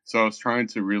 So I was trying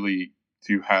to really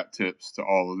do hat tips to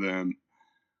all of them.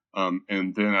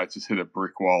 And then I just hit a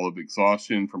brick wall of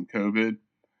exhaustion from COVID.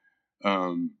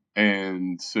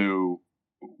 And so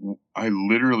I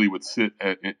literally would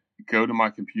go to my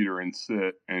computer and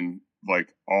sit, and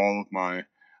like all of my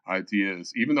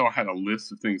ideas, even though I had a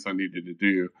list of things I needed to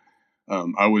do,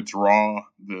 I would draw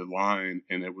the line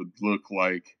and it would look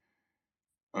like,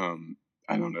 I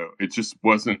don't know, it just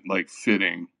wasn't like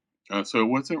fitting. So it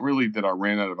wasn't really that I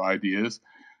ran out of ideas.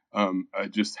 I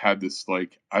just had this,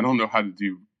 like, I don't know how to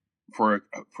do for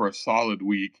a solid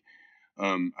week.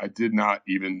 I did not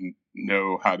even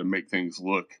know how to make things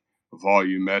look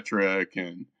volumetric,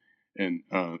 and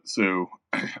so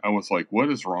I was like, what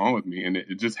is wrong with me? And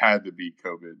it just had to be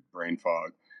COVID brain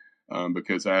fog,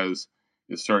 because as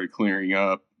it started clearing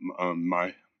up,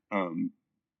 my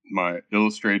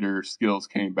Illustrator skills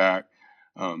came back,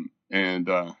 but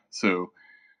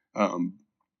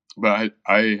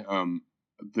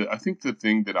I think the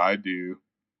thing that I do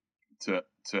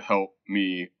to help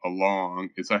me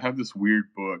along is I have this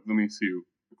weird book. Let me see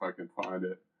if I can find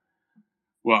it.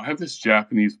 Well, I have this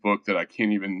Japanese book that I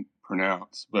can't even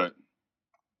pronounce, but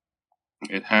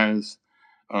it has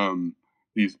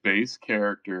these base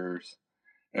characters,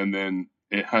 and then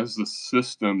it has the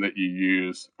system that you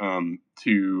use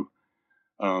to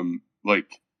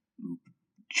like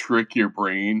trick your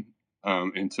brain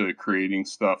into creating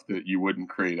stuff that you wouldn't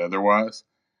create otherwise.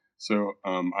 So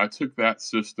I took that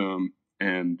system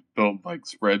and built like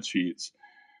spreadsheets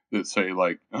that say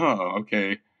like, oh,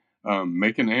 okay,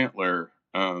 make an antler,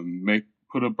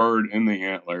 put a bird in the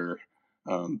antler,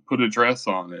 put a dress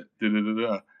on it. Da, da, da,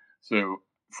 da. So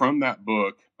from that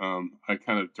book, I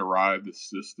kind of derived the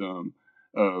system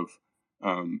of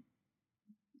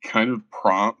kind of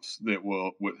prompts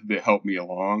that help me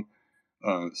along.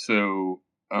 So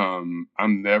I'm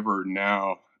never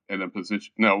now in a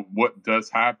position. Now, what does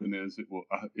happen is it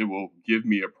will give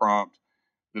me a prompt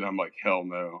that I'm like, hell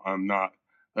no, I'm not.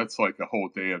 That's like a whole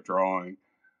day of drawing,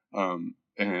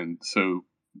 and so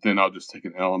then I'll just take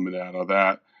an element out of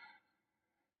that.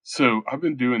 So I've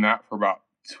been doing that for about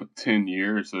 10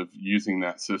 years of using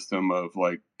that system of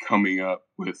like coming up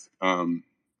with,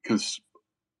 because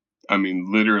I mean,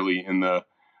 literally in the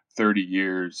 30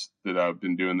 years that I've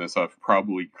been doing this, I've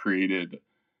probably created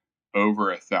over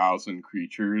 1,000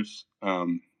 creatures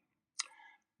that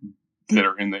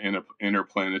are in the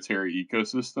interplanetary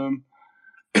ecosystem.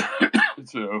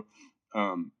 So,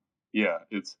 yeah,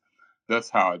 that's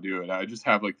how I do it. I just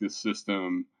have like this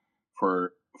system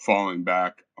for falling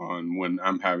back on when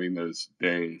I'm having those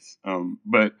days.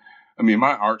 But I mean,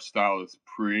 my art style is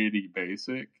pretty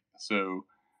basic. So,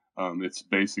 it's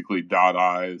basically dot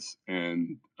eyes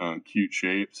and cute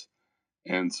shapes.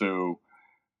 And so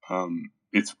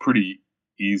it's pretty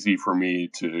easy for me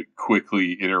to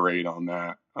quickly iterate on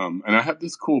that. And I have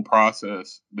this cool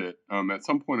process that at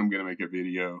some point I'm going to make a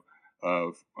video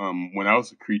of when I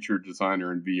was a creature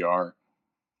designer in VR.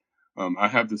 I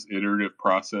have this iterative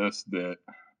process that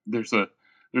there's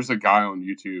a guy on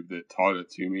YouTube that taught it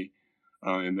to me,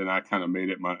 and then I kind of made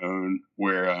it my own,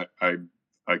 where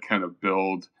I kind of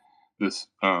build this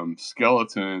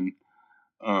skeleton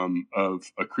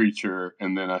of a creature,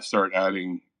 and then I start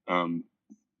adding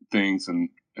things, and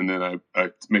then I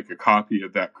make a copy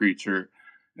of that creature,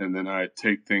 and then I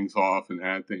take things off and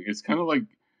add things. It's kind of like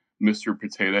Mr.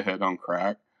 Potato Head on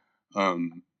crack,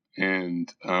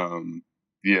 and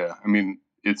yeah, I mean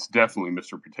it's definitely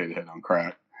Mr. Potato Head on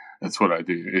crack. That's what I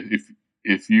do.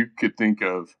 If you could think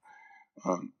of,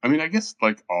 I mean, I guess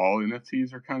like all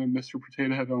NFTs are kind of Mr.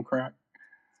 Potato Head on crack.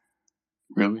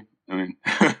 Really, I mean,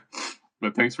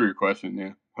 but thanks for your question.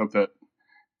 Yeah, hope that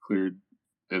cleared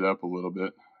it up a little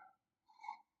bit.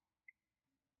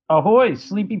 Ahoy,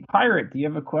 Sleepy Pirate. Do you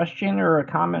have a question or a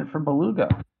comment for Beluga?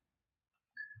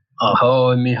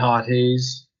 Ahoy, me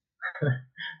hearties.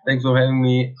 Thanks for having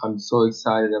me. I'm so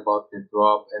excited about the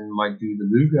drop and might do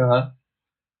Beluga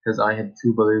because I have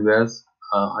 2 Belugas.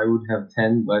 I would have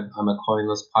 10, but I'm a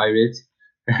coinless pirate.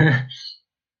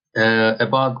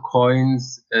 About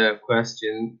coins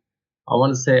question, I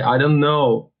want to say I don't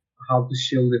know how to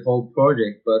shield the whole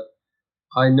project, but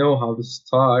I know how to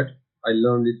start. I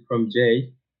learned it from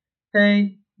Jay.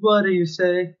 Hey, what do you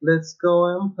say? Let's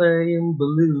go and play in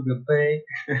Beluga Bay.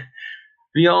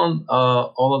 Beyond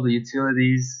all of the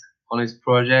utilities on his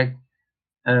project,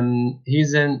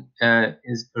 he's an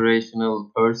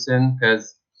inspirational person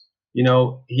because,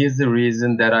 he's the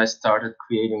reason that I started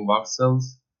creating voxels.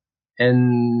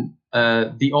 And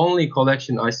the only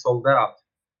collection I sold out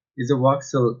is a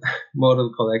voxel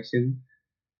model collection.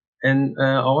 And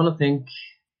I want to thank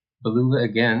Beluga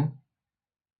again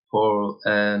for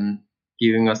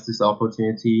giving us this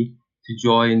opportunity to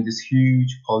join this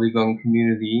huge Polygon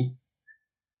community.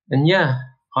 And yeah,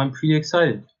 I'm pretty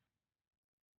excited.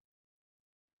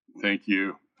 Thank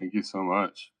you so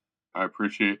much. I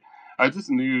appreciate. I just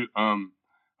knew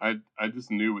I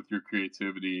just knew with your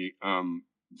creativity,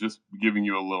 just giving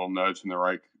you a little nudge in the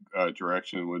right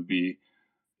direction would be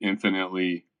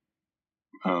infinitely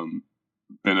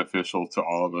beneficial to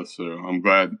all of us. So I'm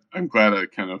glad I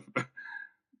kind of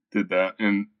did that,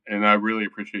 and I really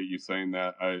appreciate you saying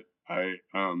that.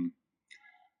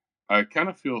 I kind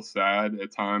of feel sad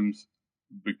at times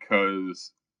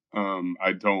because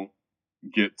I don't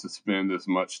get to spend as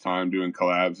much time doing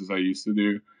collabs as I used to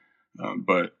do.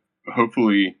 But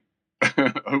hopefully,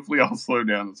 hopefully I'll slow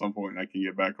down at some point and I can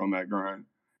get back on that grind.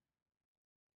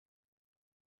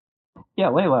 Yeah,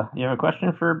 Layla, you have a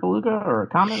question for Beluga or a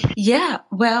comment? Yeah,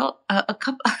 well, a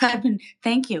couple.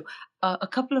 Thank you. A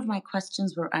couple of my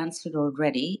questions were answered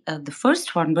already. The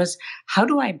first one was, how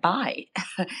do I buy?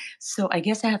 So I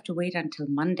guess I have to wait until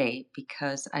Monday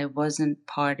because I wasn't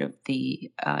part of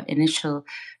the initial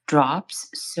drops.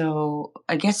 So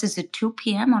I guess, is it 2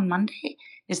 p.m. on Monday?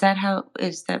 Is that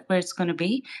where it's going to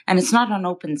be? And it's not on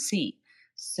OpenSea.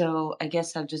 So I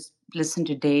guess I'll just listen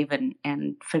to Dave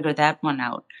and figure that one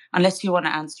out. Unless you want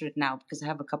to answer it now, because I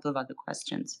have a couple of other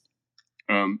questions.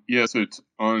 Yeah, so it's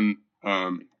on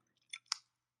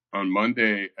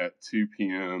Monday at 2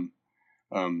 p.m.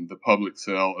 The public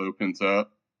sale opens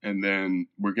up, and then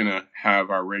we're gonna have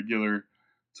our regular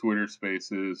Twitter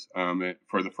Spaces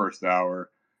for the first hour,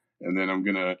 and then I'm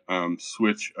gonna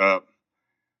switch up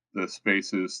the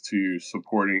spaces to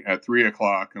supporting at 3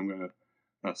 o'clock. I'm going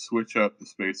to switch up the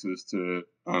spaces to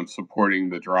supporting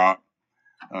the drop.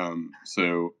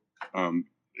 So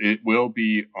it will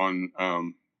be on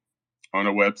a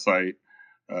website,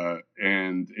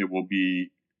 and it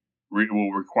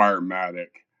will require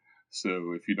Matic.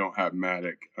 So if you don't have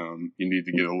Matic, you need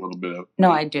to get a little bit of.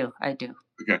 No, I do.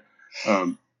 Okay.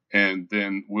 And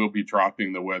then we'll be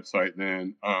dropping the website.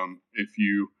 Then if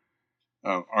you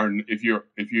if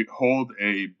you hold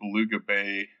a Beluga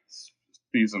Bay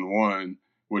season 1,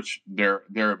 which they're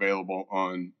available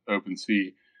on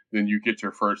OpenSea, then you get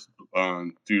your first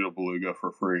Doodle Beluga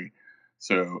for free.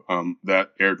 So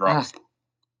that airdrops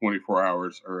 24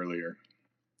 hours earlier.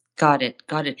 Got it.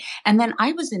 And then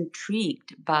I was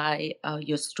intrigued by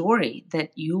your story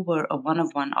that you were a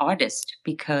one-of-one artist,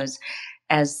 because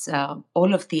as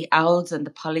all of the Owls and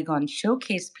the Polygon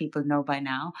Showcase people know by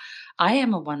now, I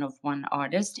am a one-of-one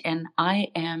artist, and I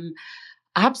am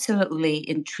absolutely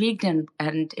intrigued,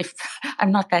 and if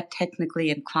I'm not that technically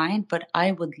inclined, but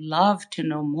I would love to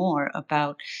know more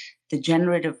about the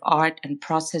generative art and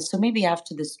process. So maybe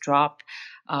after this drop,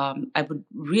 I would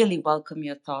really welcome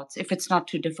your thoughts if it's not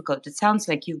too difficult. It sounds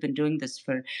like you've been doing this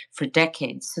for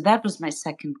decades. So that was my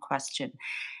second question.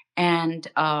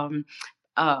 And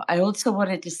I also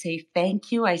wanted to say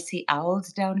thank you. I see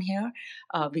owls down here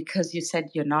because you said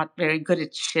you're not very good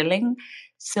at shilling.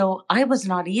 So I was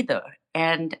not either.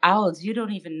 And owls, you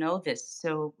don't even know this.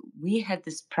 So we had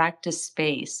this practice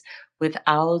space with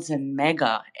owls and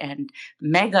Mega. And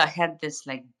Mega had this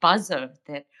like buzzer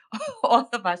that all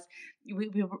of us,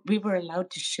 we were allowed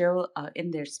to shill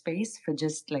in their space for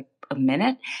just like a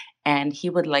minute. And he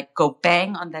would like go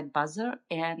bang on that buzzer.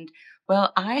 And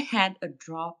well, I had a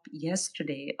drop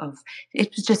yesterday of,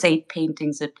 it was just 8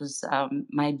 paintings. It was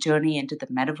my journey into the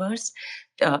metaverse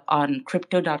on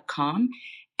crypto.com.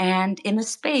 And in a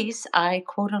space, I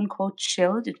quote unquote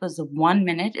chilled. It was a 1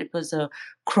 minute. It was a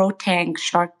Crow Tank,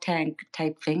 Shark Tank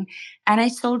type thing. And I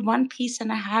sold one piece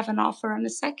and I have an offer on a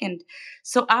second.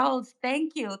 So Owls,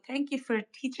 thank you. Thank you for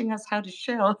teaching us how to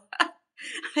chill.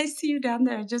 I see you down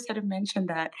there. I just had to mention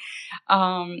that.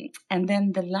 And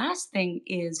then the last thing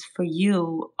is for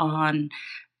you on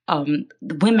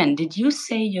the women. Did you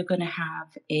say you're going to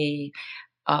have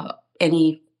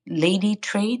any lady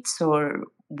traits or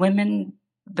women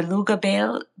Beluga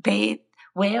Bay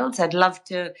whales? I'd love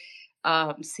to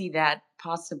see that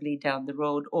possibly down the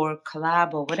road, or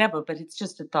collab or whatever, but it's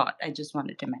just a thought. I just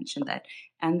wanted to mention that.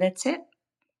 And that's it.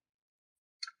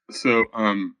 So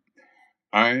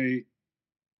I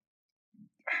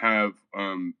have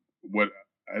what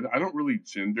I don't really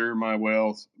gender my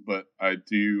whales, but I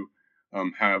do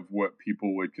have what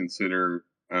people would consider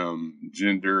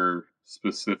gender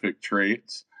specific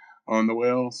traits on the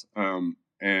whales.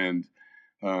 And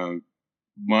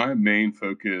my main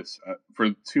focus for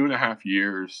 2.5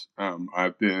 years,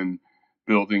 I've been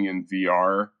building in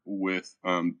VR with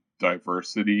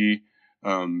diversity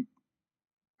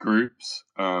groups.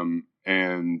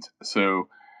 And so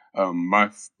my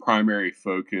primary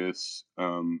focus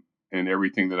in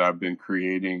everything that I've been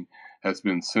creating has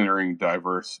been centering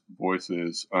diverse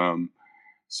voices.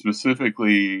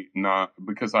 Specifically, not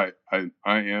because I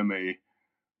am a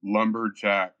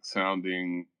lumberjack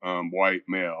sounding white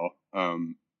male.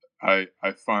 I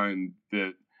find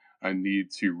that I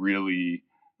need to really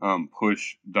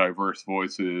push diverse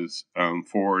voices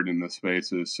forward in the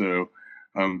spaces. So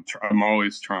I'm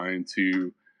always trying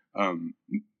to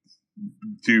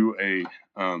do a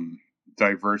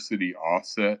diversity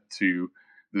offset to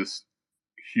this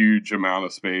huge amount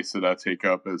of space that I take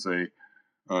up as a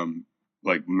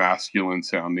like masculine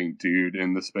sounding dude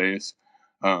in the space.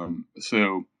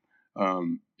 So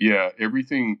yeah,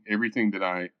 everything that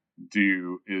I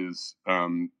do is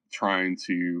trying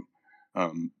to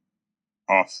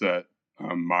offset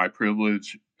my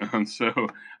privilege.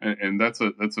 And that's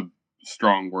a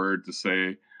strong word to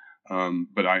say.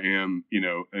 But I am,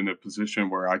 in a position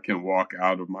where I can walk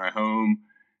out of my home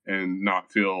and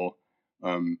not feel,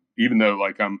 even though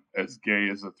like I'm as gay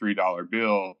as a $3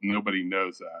 bill, nobody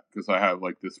knows that because I have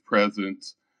like this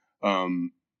presence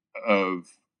of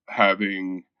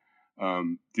having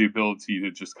the ability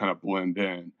to just kind of blend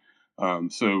in.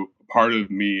 So part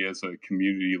of me as a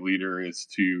community leader is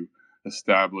to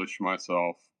establish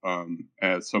myself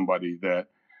as somebody that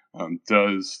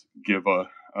does give a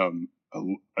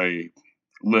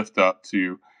lift up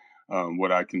to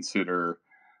what I consider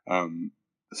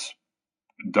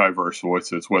diverse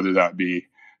voices, whether that be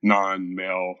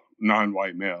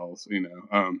non-white males. And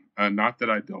not that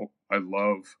I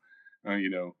love,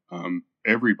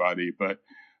 everybody, but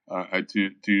I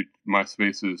do my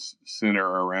spaces center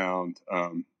around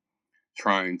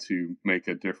trying to make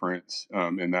a difference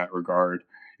in that regard,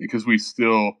 because I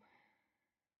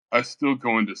still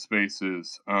go into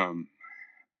spaces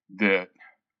that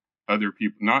other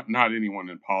people, not anyone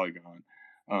in Polygon,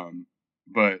 um,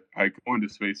 but I go into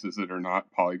spaces that are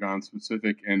not Polygon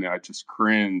specific, and I just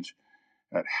cringe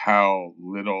at how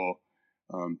little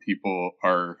people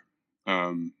are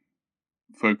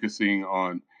focusing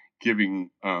on giving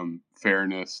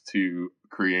fairness to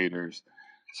creators.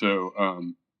 So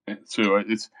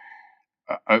it's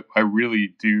I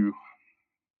really do.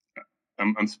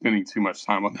 I'm spending too much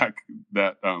time on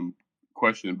that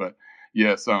question, but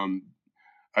yes,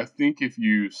 I think if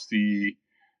you see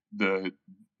the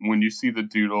when you see the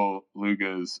doodle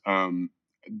lugas,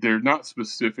 they're not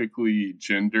specifically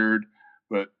gendered,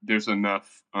 but there's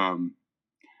enough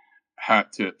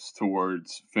hat tips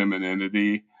towards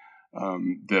femininity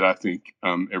that I think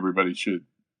everybody should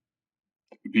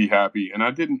be happy. And I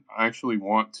didn't actually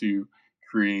want to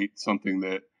create something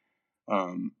that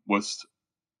was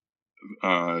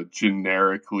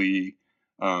generically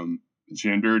um,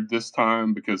 gendered this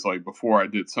time, because like before I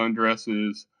did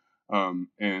sundresses,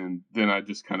 and then I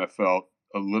just kind of felt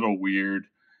a little weird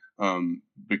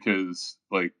because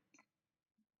like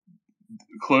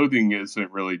clothing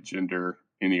isn't really gender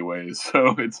anyway.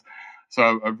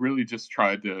 I've really just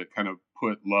tried to kind of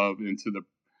put love into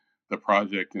the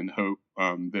project and hope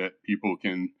that people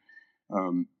can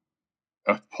um,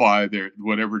 apply their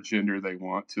whatever gender they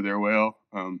want to their whale.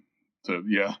 So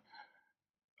yeah.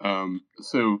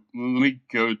 So let me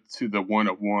go to the one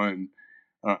of one.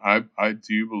 I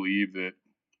do believe that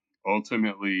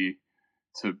ultimately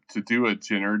to do a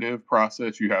generative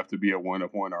process, you have to be a one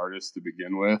of one artist to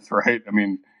begin with, right? I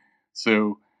mean,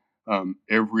 so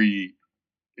every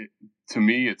to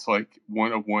me, it's like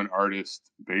one of one artists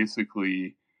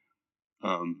basically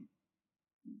um,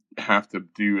 have to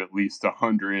do at least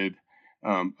 100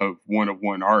 of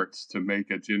one arts to make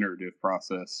a generative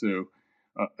process. So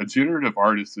a generative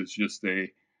artist is just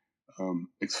a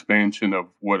expansion of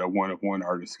what a one of one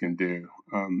artist can do.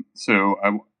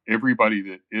 Everybody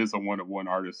that is a one of one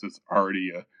artist is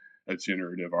already a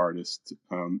generative artist.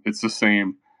 It's the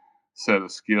same set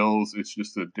of skills. It's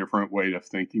just a different way of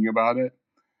thinking about it,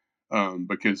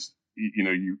 because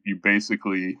you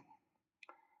basically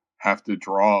have to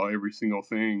draw every single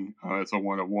thing as a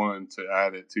one of one to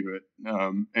add it to it.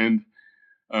 And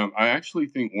I actually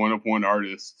think one of one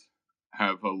artists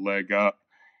have a leg up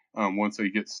once they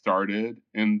get started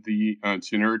in the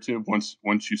generative.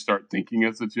 Once you start thinking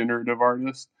as a generative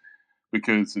artist,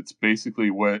 because it's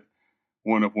basically what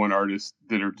one of one artists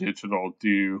that are digital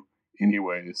do,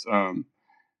 anyways.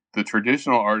 The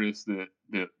traditional artists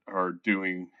that are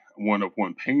doing one of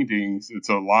one paintings, it's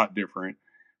a lot different.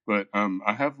 But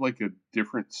I have like a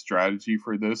different strategy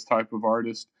for this type of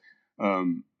artist.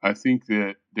 I think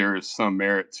that there is some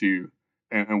merit to,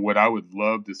 and what I would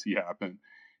love to see happen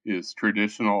is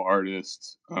traditional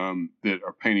artists that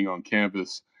are painting on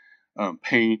canvas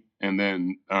paint and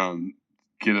then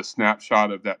get a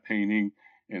snapshot of that painting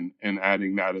and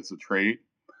adding that as a trait.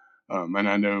 And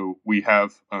I know we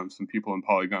have some people in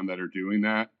Polygon that are doing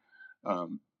that.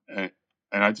 Um, and,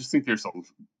 and I just think there's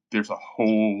a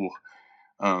whole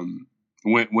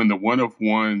when the one of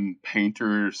one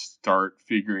painters start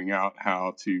figuring out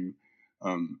how to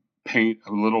paint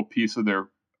a little piece of their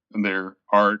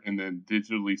art and then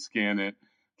digitally scan it,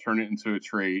 turn it into a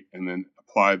trait, and then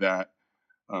apply that.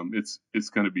 It's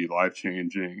going to be life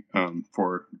changing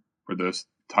for this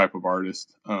type of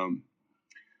artist.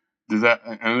 Does that?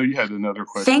 I know you had another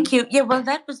question. Thank you. Yeah, well,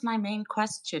 that was my main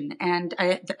question, and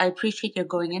I appreciate your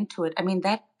going into it. I mean,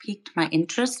 that piqued my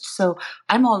interest, so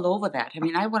I'm all over that. I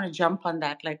mean, I want to jump on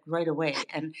that like right away,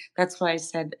 and that's why I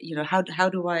said, how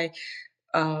do I,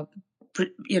 uh,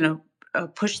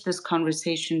 push this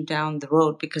conversation down the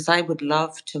road, because I would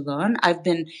love to learn. I've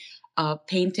been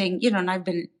painting, and I've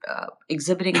been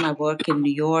exhibiting my work in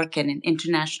New York and in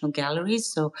international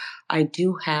galleries. So I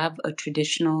do have a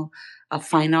traditional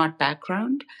fine art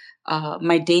background.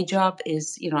 My day job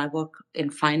is, I work in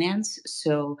finance,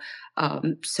 so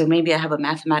so maybe I have a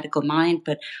mathematical mind,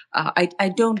 but I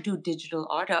don't do digital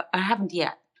art. I haven't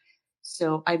yet.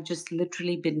 So I've just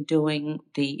literally been doing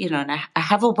and I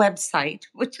have a website,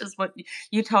 which is what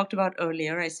you talked about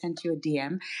earlier. I sent you a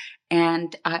DM,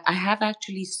 and I have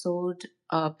actually sold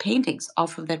paintings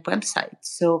off of that website.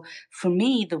 So for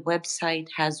me, the website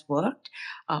has worked.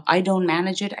 I don't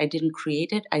manage it. I didn't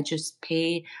create it. I just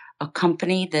pay a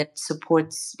company that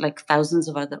supports like thousands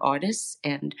of other artists,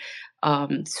 and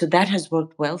So that has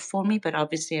worked well for me, but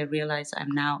obviously I realize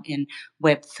I'm now in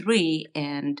Web3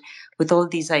 and with all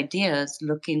these ideas,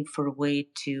 looking for a way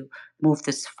to move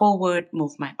this forward,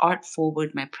 move my art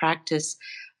forward, my practice.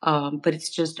 But it's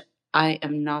just, I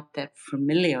am not that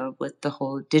familiar with the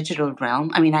whole digital realm.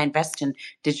 I mean, I invest in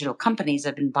digital companies.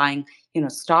 I've been buying,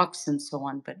 stocks and so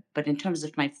on. But in terms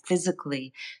of my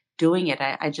physically doing it,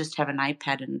 I just have an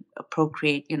iPad and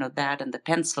Procreate, that and the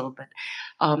pencil. But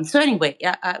so anyway,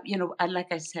 yeah,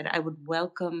 like I said, I would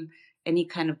welcome any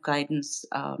kind of guidance,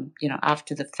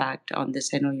 after the fact on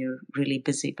this. I know you're really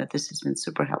busy, but this has been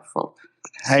super helpful.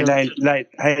 Hey, So, Layla,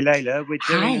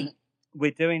 hi.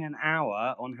 we're doing an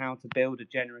hour on how to build a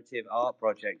generative art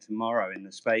project tomorrow in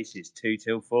the Spaces 2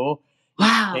 till 4.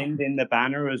 Wow. It's pinned in the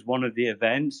banner as one of the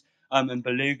events. And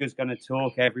Beluga's going to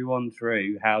talk everyone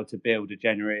through how to build a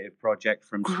generative project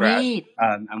from scratch. Great.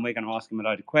 And we're going to ask them a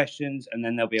load of questions, and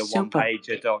then there'll be a Super.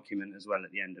 one-pager document as well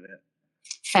at the end of it.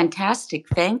 Fantastic.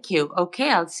 Thank you.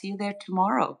 Okay, I'll see you there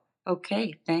tomorrow.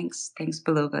 Okay, thanks. Thanks,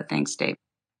 Beluga. Thanks, Dave.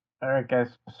 All right, guys.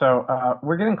 So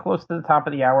we're getting close to the top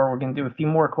of the hour. We're going to do a few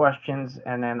more questions,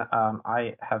 and then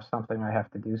I have something I have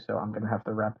to do, so I'm going to have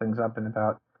to wrap things up in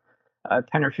about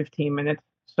 10 or 15 minutes.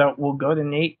 So we'll go to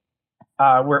Nate.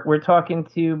 We're talking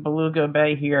to Beluga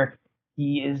Bay here.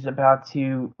 He is about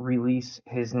to release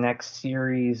his next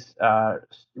series.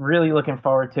 Really looking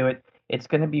forward to it. It's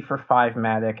going to be for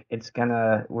 5matic.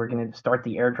 We're gonna start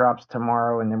the airdrops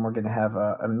tomorrow, and then we're gonna have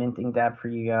a minting dab for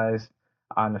you guys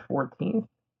on the 14th.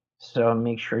 So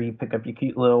make sure you pick up your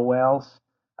cute little whales.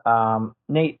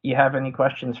 Nate, you have any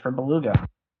questions for Beluga?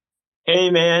 Hey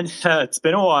man, it's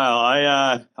been a while.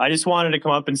 I just wanted to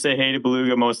come up and say hey to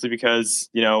Beluga, mostly because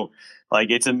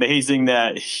it's amazing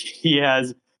that he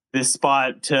has this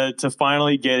spot to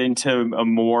finally get into a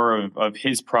more of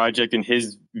his project and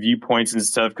his viewpoints and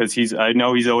stuff. Because I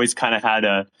know he's always kind of had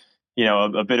a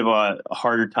bit of a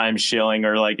harder time shilling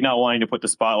or like not wanting to put the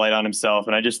spotlight on himself.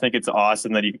 And I just think it's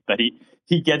awesome that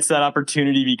he gets that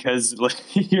opportunity because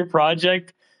your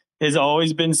project has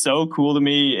always been so cool to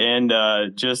me, and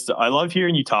I love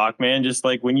hearing you talk, man. Just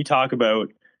like when you talk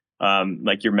about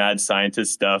like your mad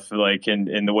scientist stuff, like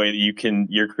in the way that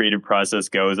your creative process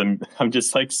goes. I'm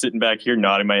just like sitting back here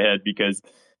nodding my head because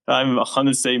I'm on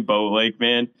the same boat. Like,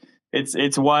 man,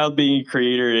 it's wild being a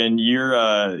creator, and you're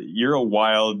a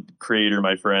wild creator,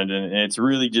 my friend, and it's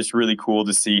really just really cool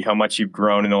to see how much you've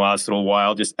grown in the last little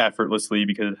while, just effortlessly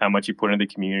because of how much you put into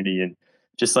the community and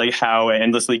just like how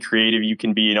endlessly creative you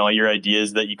can be in all your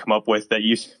ideas that you come up with that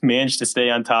you manage to stay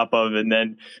on top of. And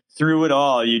then through it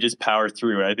all, you just power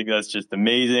through it. I think that's just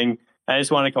amazing. I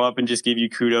just want to come up and just give you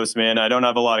kudos, man. I don't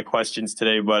have a lot of questions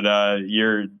today, but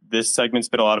this segment's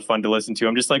been a lot of fun to listen to.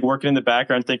 I'm just like working in the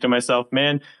background thinking to myself,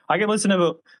 man, I could listen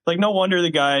to no wonder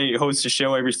the guy hosts a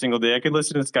show every single day. I could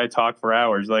listen to this guy talk for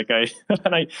hours.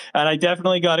 And I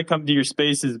definitely got to come to your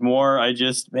spaces more.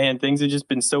 Things have just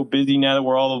been so busy now that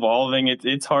we're all evolving.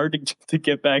 It's hard to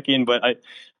get back in, but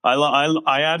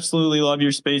I absolutely love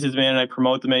your spaces, man. And I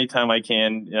promote them anytime I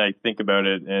can. And I think about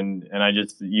it, and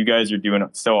you guys are doing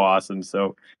so awesome.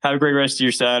 So have a great rest of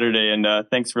your Saturday, and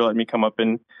thanks give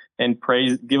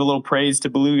a little praise to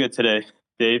Beluga today,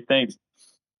 Dave. Thanks.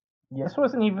 This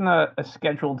wasn't even a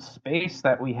scheduled space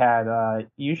that we had.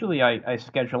 Usually I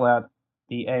schedule out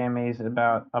the AMAs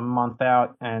about a month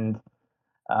out, and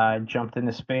jumped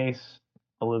into space.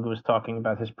 Beluga was talking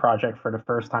about his project for the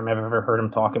first time I've ever heard him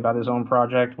talk about his own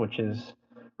project, which is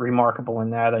remarkable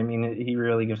in that. I mean, he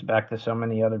really gives back to so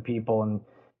many other people, and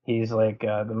he's like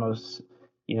the most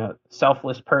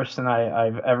selfless person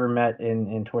I've ever met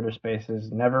in Twitter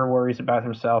Spaces. Never worries about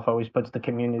himself, always puts the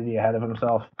community ahead of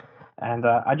himself. And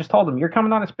I just told him, you're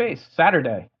coming on a space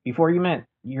Saturday before you mint.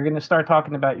 You're going to start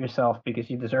talking about yourself because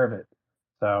you deserve it.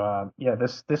 So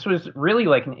this was really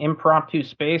like an impromptu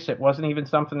space. It wasn't even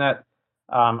something that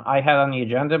I had on the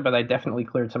agenda, but I definitely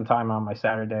cleared some time on my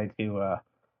Saturday to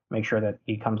make sure that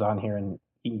he comes on here and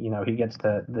he gets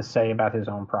to say about his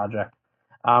own project.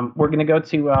 We're going to go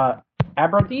to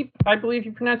Abrodeep, I believe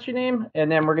you pronounce your name, and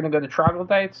then we're going to go to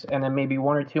Troglodytes, and then maybe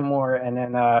one or two more, and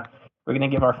then we're going to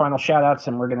give our final shout outs,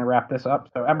 and we're going to wrap this up.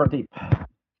 So Abrodeep.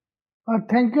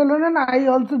 Thank you, Lonan. I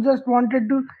also just wanted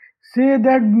to say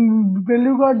that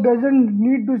Beluga doesn't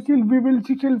need to shield. We will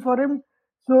shield for him.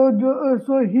 So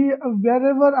he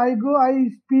wherever I go, I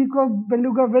speak of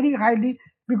Beluga very highly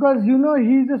because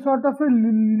he's a sort of a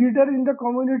leader in the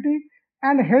community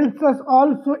and helps us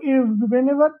all. So if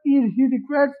whenever he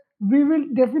requires, we will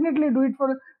definitely do it for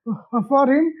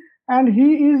him. And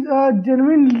he is a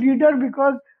genuine leader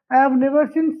because I have never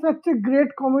seen such a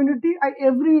great community. I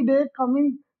every day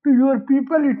coming to your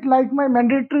people, it's like my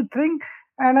mandatory thing.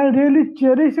 and I really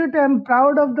cherish it. I'm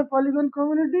proud of the Polygon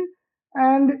community.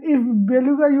 And if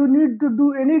Beluga, you need to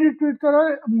do any retweets,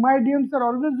 or my DMs are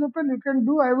always open. You can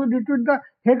do. I will retweet the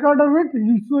heck out of it,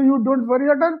 so you don't worry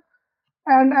at all.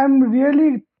 And I'm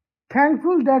really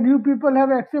thankful that you people have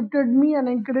accepted me and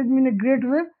encouraged me in a great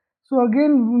way. So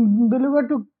again, Beluga,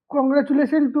 to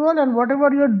congratulations to all, and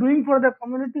whatever you're doing for the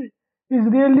community is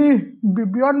really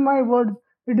beyond my words.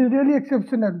 It is really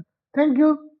exceptional. Thank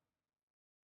you.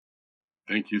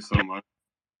 Thank you so much.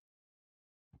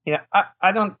 Yeah,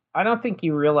 I don't think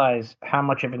you realize how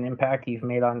much of an impact you've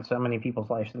made on so many people's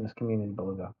lives in this community,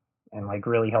 Beluga, and like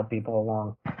really help people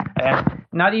along. And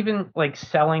not even like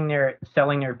selling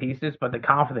their pieces, but the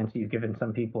confidence you've given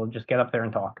some people to just get up there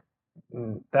and talk.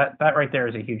 That right there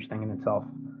is a huge thing in itself.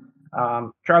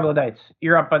 Troglodytes,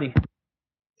 you're up, buddy.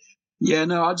 Yeah,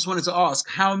 no, I just wanted to ask,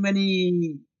 how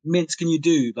many mints can you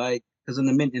do? Like, because on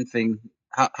the minting thing,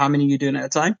 how many are you doing at a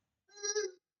time?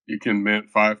 You can mint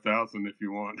 5,000 if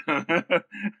you want.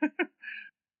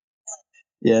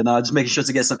 Yeah, no, just making sure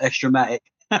to get some extra matic.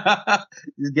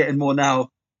 Just getting more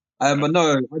now. But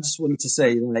no, I just wanted to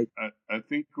say, like, I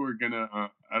think we're gonna.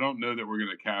 I don't know that we're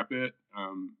gonna cap it.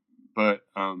 But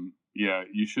yeah,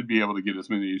 you should be able to get as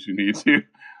many as you need to.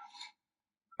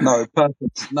 no,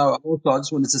 perfect. No, also, I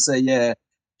just wanted to say, yeah,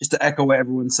 just to echo what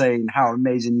everyone's saying, how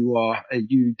amazing you are,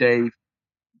 you, Dave,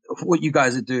 what you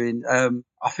guys are doing.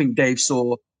 I think Dave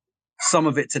saw some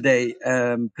of it today,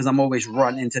 because I'm always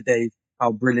running into Dave,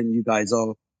 how brilliant you guys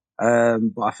are.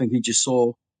 But I think he just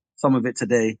saw some of it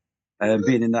today,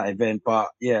 being in that event. But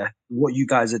yeah, what you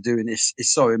guys are doing is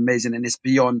so amazing, and it's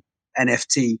beyond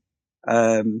NFT.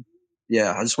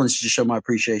 Yeah, I just wanted to just show my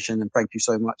appreciation and thank you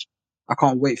so much. I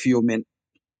can't wait for your mint.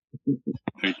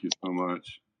 Thank you so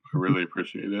much. I really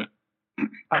appreciate it.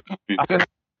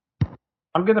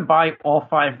 I'm gonna buy all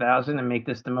 5,000 and make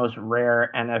this the most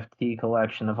rare NFT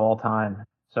collection of all time.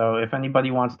 So if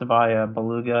anybody wants to buy a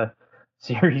Beluga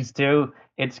Series 2,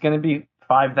 it's gonna be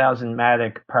 5,000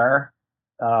 Matic per.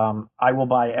 I will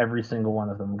buy every single one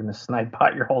of them. I'm gonna snipe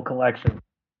out your whole collection.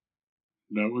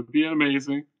 That would be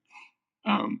amazing.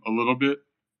 A little bit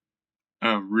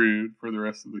rude for the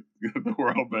rest of the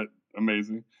world, but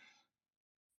amazing.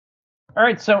 All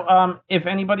right. So if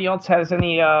anybody else has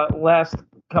any last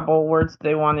couple of words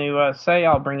they want to say,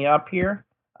 I'll bring you up here.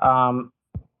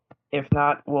 If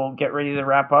not, we'll get ready to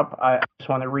wrap up. I just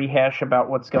want to rehash about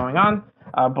what's going on.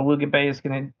 Beluga Bay is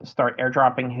going to start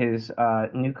airdropping his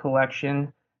new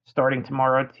collection starting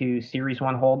tomorrow to Series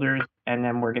 1 holders, and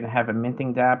then we're going to have a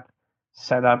minting DApp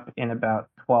set up in about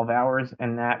 12 hours,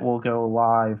 and that will go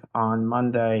live on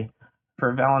Monday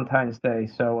for Valentine's Day.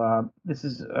 So this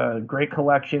is a great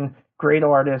collection, great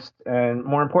artist, and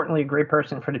more importantly, a great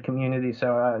person for the community.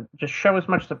 So just show as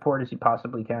much support as you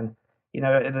possibly can. You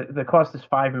know, the cost is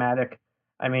 5 Matic.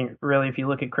 I mean, really, if you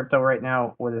look at crypto right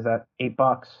now, what is that?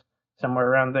 $8, somewhere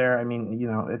around there. I mean, you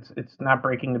know, it's not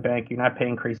breaking the bank. You're not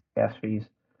paying crazy gas fees.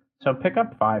 So pick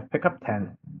up 5, pick up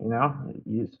 10. You know,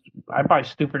 I buy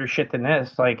stupider shit than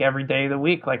this, like every day of the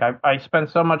week. Like I spend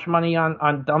so much money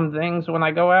on dumb things when I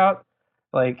go out.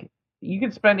 Like you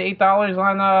could spend $8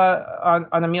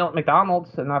 on a meal at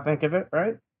McDonald's and not think of it,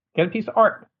 right? Get a piece of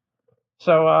art.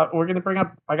 So we're gonna bring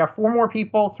up. I got 4 more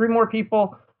people, 3 more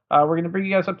people. We're gonna bring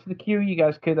you guys up to the queue. You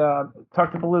guys could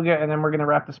talk to Beluga, and then we're gonna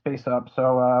wrap the space up.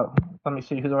 So let me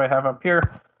see, who do I have up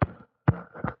here?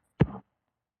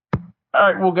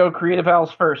 All right, we'll go Creative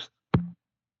Owls first.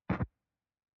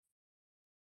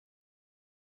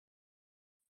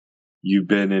 You've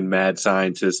been in mad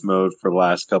scientist mode for the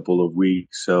last couple of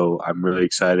weeks, so I'm really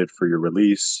excited for your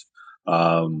release.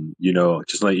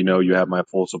 Just let you know you have my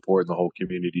full support and the whole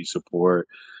community support.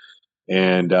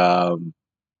 And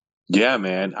yeah,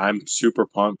 man, I'm super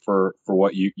pumped for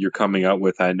what you're coming up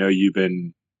with. I know you've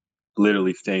been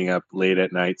literally staying up late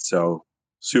at night, so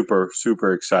super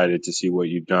excited to see what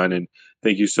you've done. And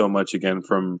thank you so much again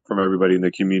from everybody in the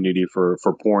community for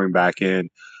pouring back in.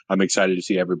 I'm excited to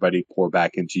see everybody pour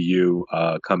back into you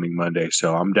coming Monday.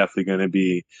 So I'm definitely going to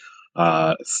be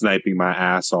sniping my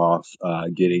ass off,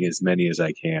 getting as many as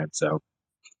I can. So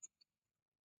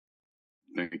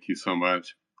Thank you so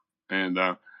much. And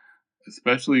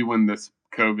especially when this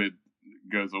COVID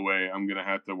goes away, I'm gonna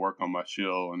have to work on my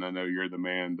shill, and I know you're the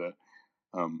man to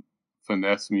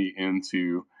finesse me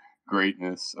into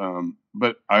greatness.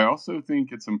 But I also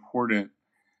think it's important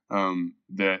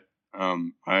that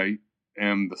I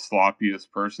am the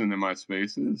sloppiest person in my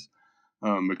spaces,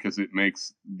 because it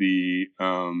makes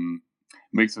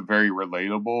makes it very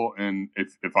relatable. And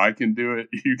if I can do it,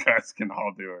 you guys can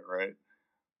all do it, right?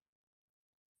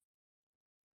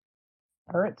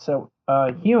 All right, so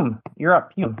Hume, you're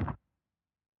up, Hume.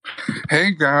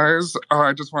 Hey guys,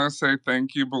 I just want to say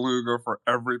thank you, Beluga, for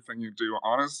everything you do.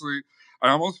 Honestly, I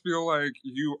almost feel like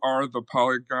you are the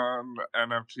Polygon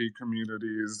NFT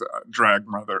community's drag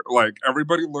mother. Like,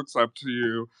 everybody looks up to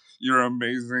you. You're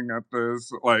amazing at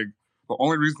this. Like, the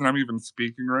only reason I'm even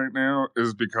speaking right now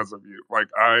is because of you. Like,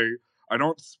 I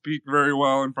don't speak very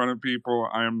well in front of people.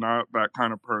 I am not that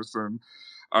kind of person.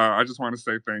 I just want to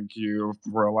say thank you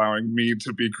for allowing me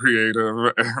to be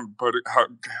creative and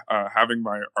having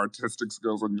my artistic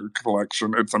skills in your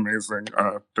collection. It's amazing.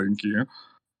 Thank you.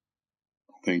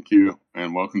 Thank you,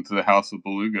 and welcome to the House of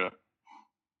Beluga.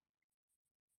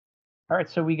 All right,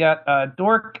 so we got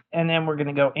Dork, and then we're going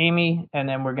to go Amy, and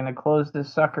then we're going to close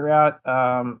this sucker out.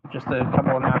 Just a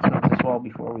couple announcements as well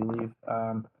before we leave.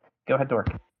 Go ahead, Dork.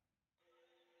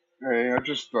 Hey, I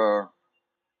just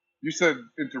you said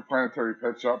Interplanetary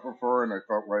Pet Shop before, and I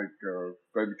felt like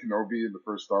Ben Kenobi in the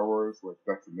first Star Wars. Like,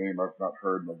 that's a name I've not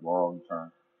heard in a long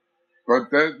time. But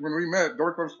that when we met,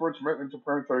 Dork Love Sports met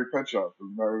Interplanetary Pet Shop,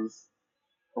 and that was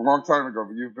a long time ago.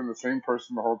 But you've been the same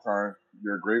person the whole time.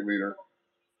 You're a great leader.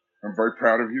 I'm very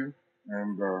proud of you,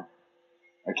 and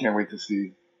I can't wait to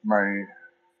see my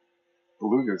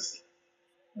belugas.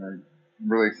 I'm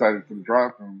really excited for the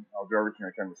drop, and I'll do everything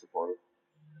I can to support it.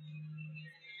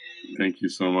 Thank you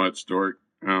so much, Dork.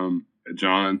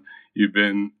 John, you've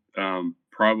been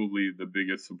probably the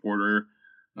biggest supporter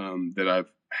that I've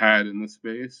had in the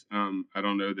space. I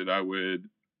don't know that I would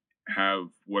have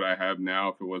what I have now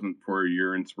if it wasn't for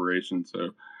your inspiration. So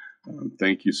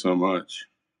thank you so much.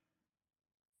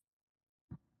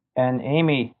 And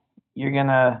Amy, you're going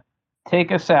to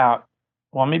take us out.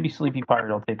 Well, maybe Sleepy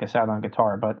Pirate will take us out on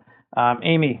guitar, but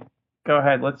Amy, go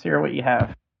ahead. Let's hear what you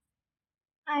have.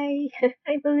 Hi,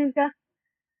 hi Beluga.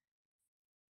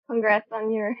 Congrats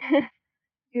on your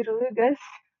Belugas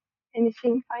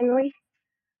finishing finally.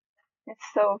 It's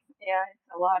a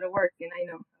lot of work, and I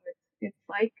know how it's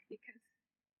like because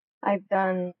I've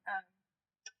done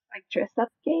like dress up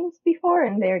games before,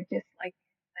 and they're just like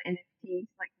the NFTs,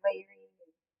 like layering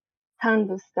and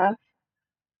tons of stuff.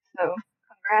 So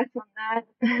congrats on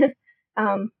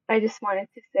that. I just wanted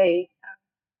to say,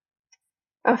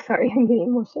 oh sorry, I'm getting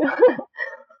emotional.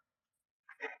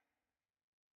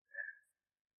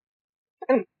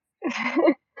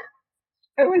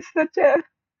 It was such a.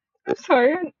 I'm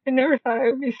sorry, I never thought I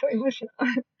would be so emotional.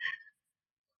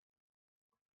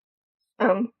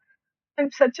 I'm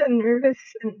such a nervous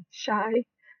and shy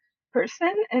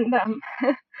person, and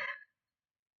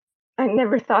I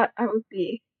never thought I would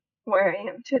be where I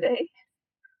am today.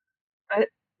 But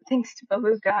thanks to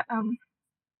Beluga, I'm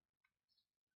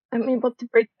able to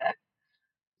break that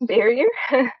barrier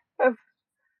of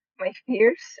my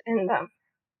fears, and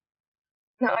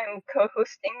now I'm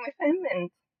co-hosting with him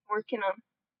and working on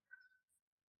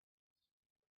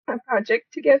a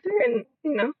project together, and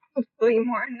hopefully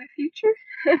more in the future.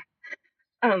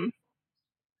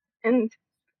 And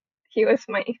he was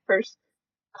my first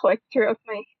collector of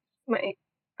my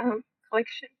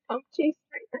collection of cheese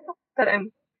right now that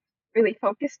I'm really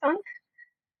focused on.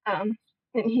 And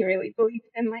he really believed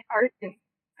in my art, and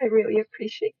I really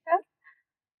appreciate that.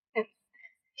 And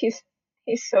he's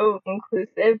so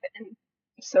inclusive, and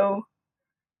so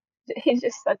he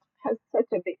just has such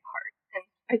a big heart, and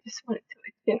I just wanted to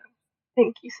let you know.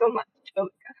 Thank you so much,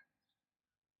 Beluga.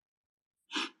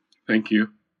 Thank you.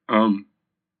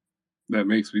 That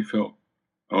makes me feel.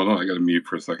 Hold on, I got to mute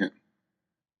for a second.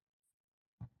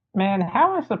 Man,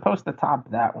 how am I supposed to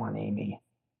top that one, Amy?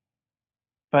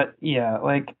 But yeah,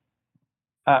 like,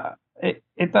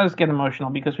 it does get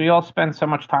emotional because we all spend so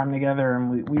much time together,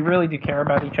 and we really do care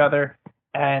about each other.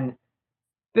 And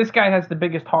this guy has the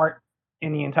biggest heart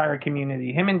in the entire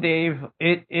community. Him and Dave,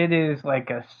 it is like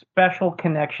a special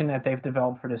connection that they've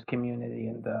developed for this community.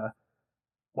 And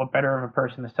what better of a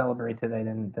person to celebrate today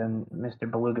than Mr.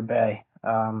 Beluga Bay?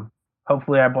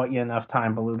 Hopefully, I bought you enough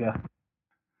time, Beluga.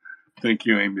 Thank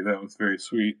you, Amy. That was very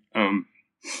sweet. I'm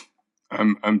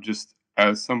just,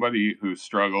 as somebody who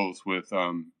struggles with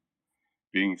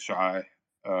being shy.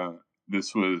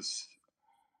 This was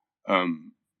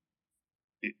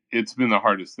it's been the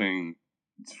hardest thing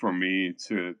for me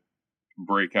to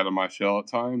break out of my shell at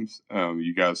times.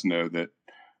 You guys know that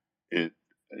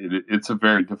it's a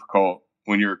very difficult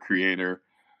when you're a creator.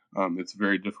 It's a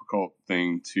very difficult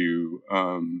thing to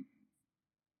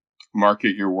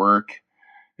market your work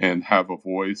and have a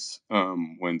voice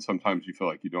when sometimes you feel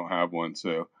like you don't have one.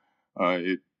 So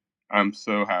I'm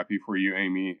so happy for you,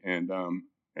 Amy, and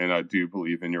I do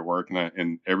believe in your work,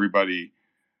 and everybody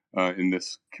in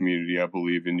this community, I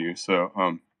believe in you. So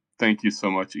thank you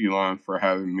so much, Elon, for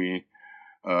having me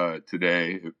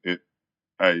today.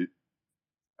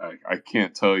 I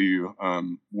can't tell you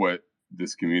what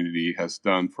this community has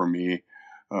done for me.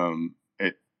 And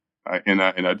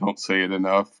I don't say it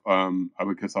enough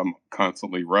because I'm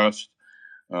constantly rushed.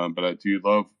 But I do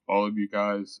love all of you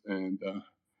guys, and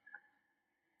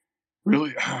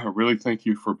really, really thank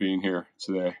you for being here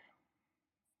today.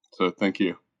 So thank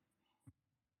you.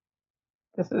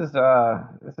 This is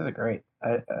great.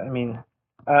 I mean,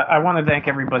 I want to thank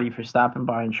everybody for stopping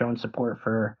by and showing support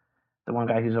for the one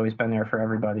guy who's always been there for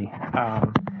everybody.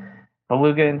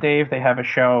 Beluga and Dave, they have a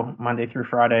show Monday through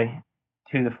Friday,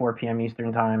 2 to 4 p.m.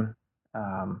 Eastern time.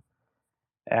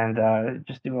 And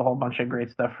just do a whole bunch of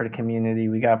great stuff for the community.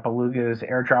 We got Beluga's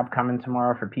airdrop coming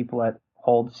tomorrow for people at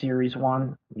Hold Series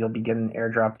 1. You'll be getting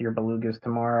airdropped your Belugas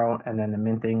tomorrow, and then the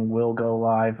minting will go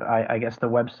live. I guess the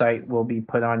website will be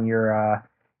put on your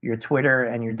Twitter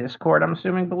and your Discord, I'm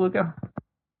assuming, Beluga?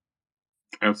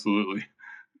 Absolutely.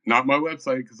 Not my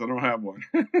website, because I don't have one.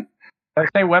 Did I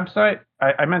say website?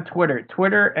 I meant Twitter.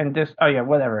 Twitter and oh yeah,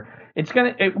 whatever.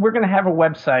 We're gonna have a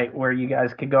website where you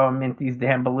guys could go and mint these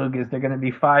damn belugas. They're gonna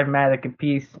be 5 Matic a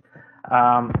piece.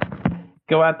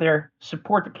 Go out there,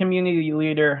 support the community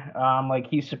leader, like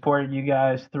he supported you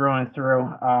guys through and through.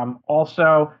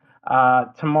 Also,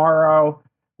 tomorrow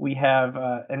we have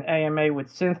an AMA with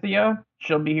Cynthia.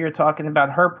 She'll be here talking about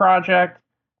her project.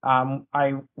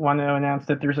 I want to announce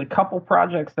that there's a couple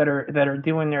projects that are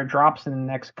doing their drops in the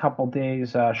next couple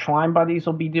days. Slime Buddies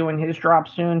will be doing his drop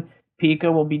soon.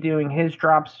 Pika will be doing his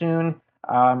drop soon.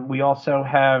 We also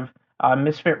have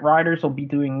Misfit Riders will be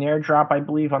doing their drop, I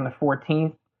believe, on the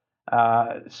 14th.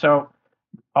 So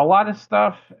a lot of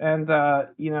stuff, and I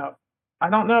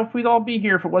don't know if we'd all be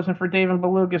here if it wasn't for Dave and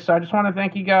Beluga. So I just want to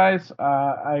thank you guys.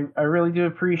 I really do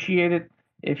appreciate it.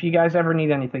 If you guys ever need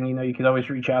anything, you could always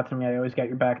reach out to me. I always got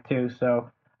your back too.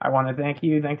 So I want to thank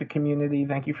you, thank the community,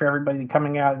 thank you for everybody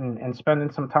coming out and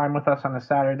spending some time with us on a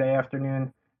Saturday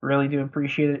afternoon. Really do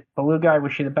appreciate it. Beluga, I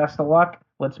wish you the best of luck.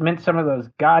 Let's mint some of those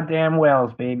goddamn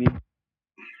whales, baby.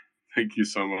 Thank you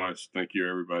so much. Thank you,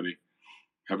 everybody.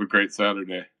 Have a great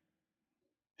Saturday.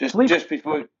 Just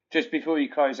before you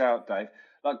close out, Dave,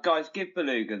 guys, give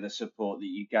Beluga the support that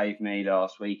you gave me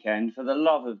last weekend. For the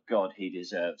love of God, he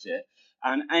deserves it.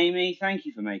 And Amy, thank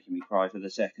you for making me cry for the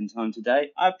second time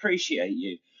today. I appreciate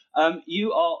you.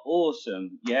 You are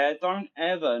awesome. Yeah, don't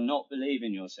ever not believe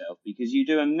in yourself, because you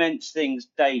do immense things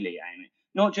daily, Amy.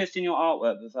 Not just in your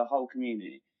artwork, but for the whole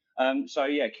community. So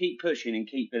yeah, keep pushing and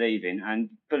keep believing. And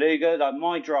Beluga,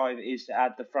 my drive is to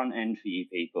add the front end for you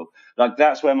people.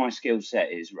 That's where my skill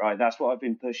set is, right? That's what I've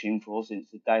been pushing for since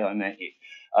the day I met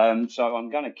you. So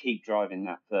I'm going to keep driving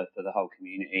that for the whole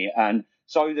community, and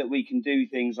so that we can do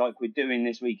things like we're doing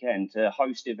this weekend to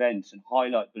host events and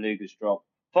highlight Beluga's drop.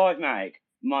 5 Matic,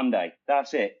 Monday.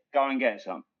 That's it. Go and get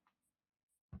some.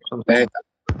 Hey,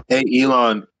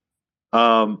 Elon.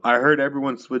 I heard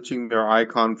everyone switching their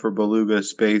icon for Beluga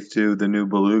Space to the new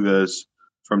Belugas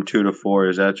from 2 to 4.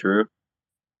 Is that true?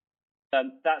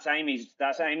 That's Amy's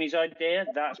idea.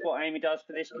 That's what Amy does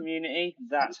for this community.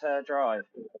 That's her drive.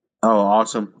 Oh,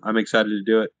 awesome. I'm excited to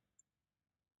do it.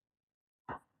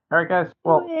 All right, guys.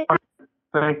 Well,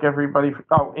 thank everybody.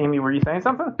 Oh, Amy, were you saying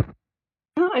something?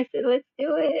 No, I said let's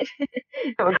do it.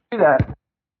 Let's do that.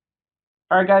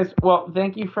 All right, guys. Well,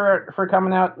 thank you for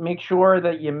coming out. Make sure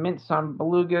that you mint some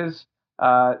belugas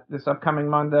this upcoming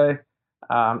Monday.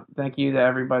 Thank you to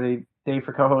everybody. Dave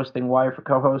for co-hosting, Wyatt for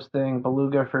co-hosting,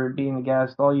 Beluga for being a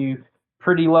guest, all you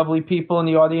pretty lovely people in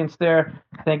the audience there.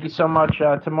 Thank you so much.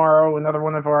 Tomorrow, another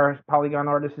one of our Polygon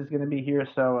artists is going to be here.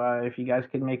 So if you guys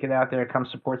can make it out there, come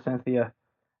support Cynthia.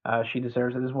 She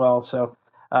deserves it as well. So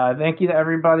thank you to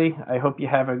everybody. I hope you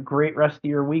have a great rest of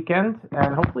your weekend,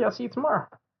 and hopefully I'll see you tomorrow.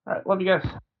 All right, love you guys.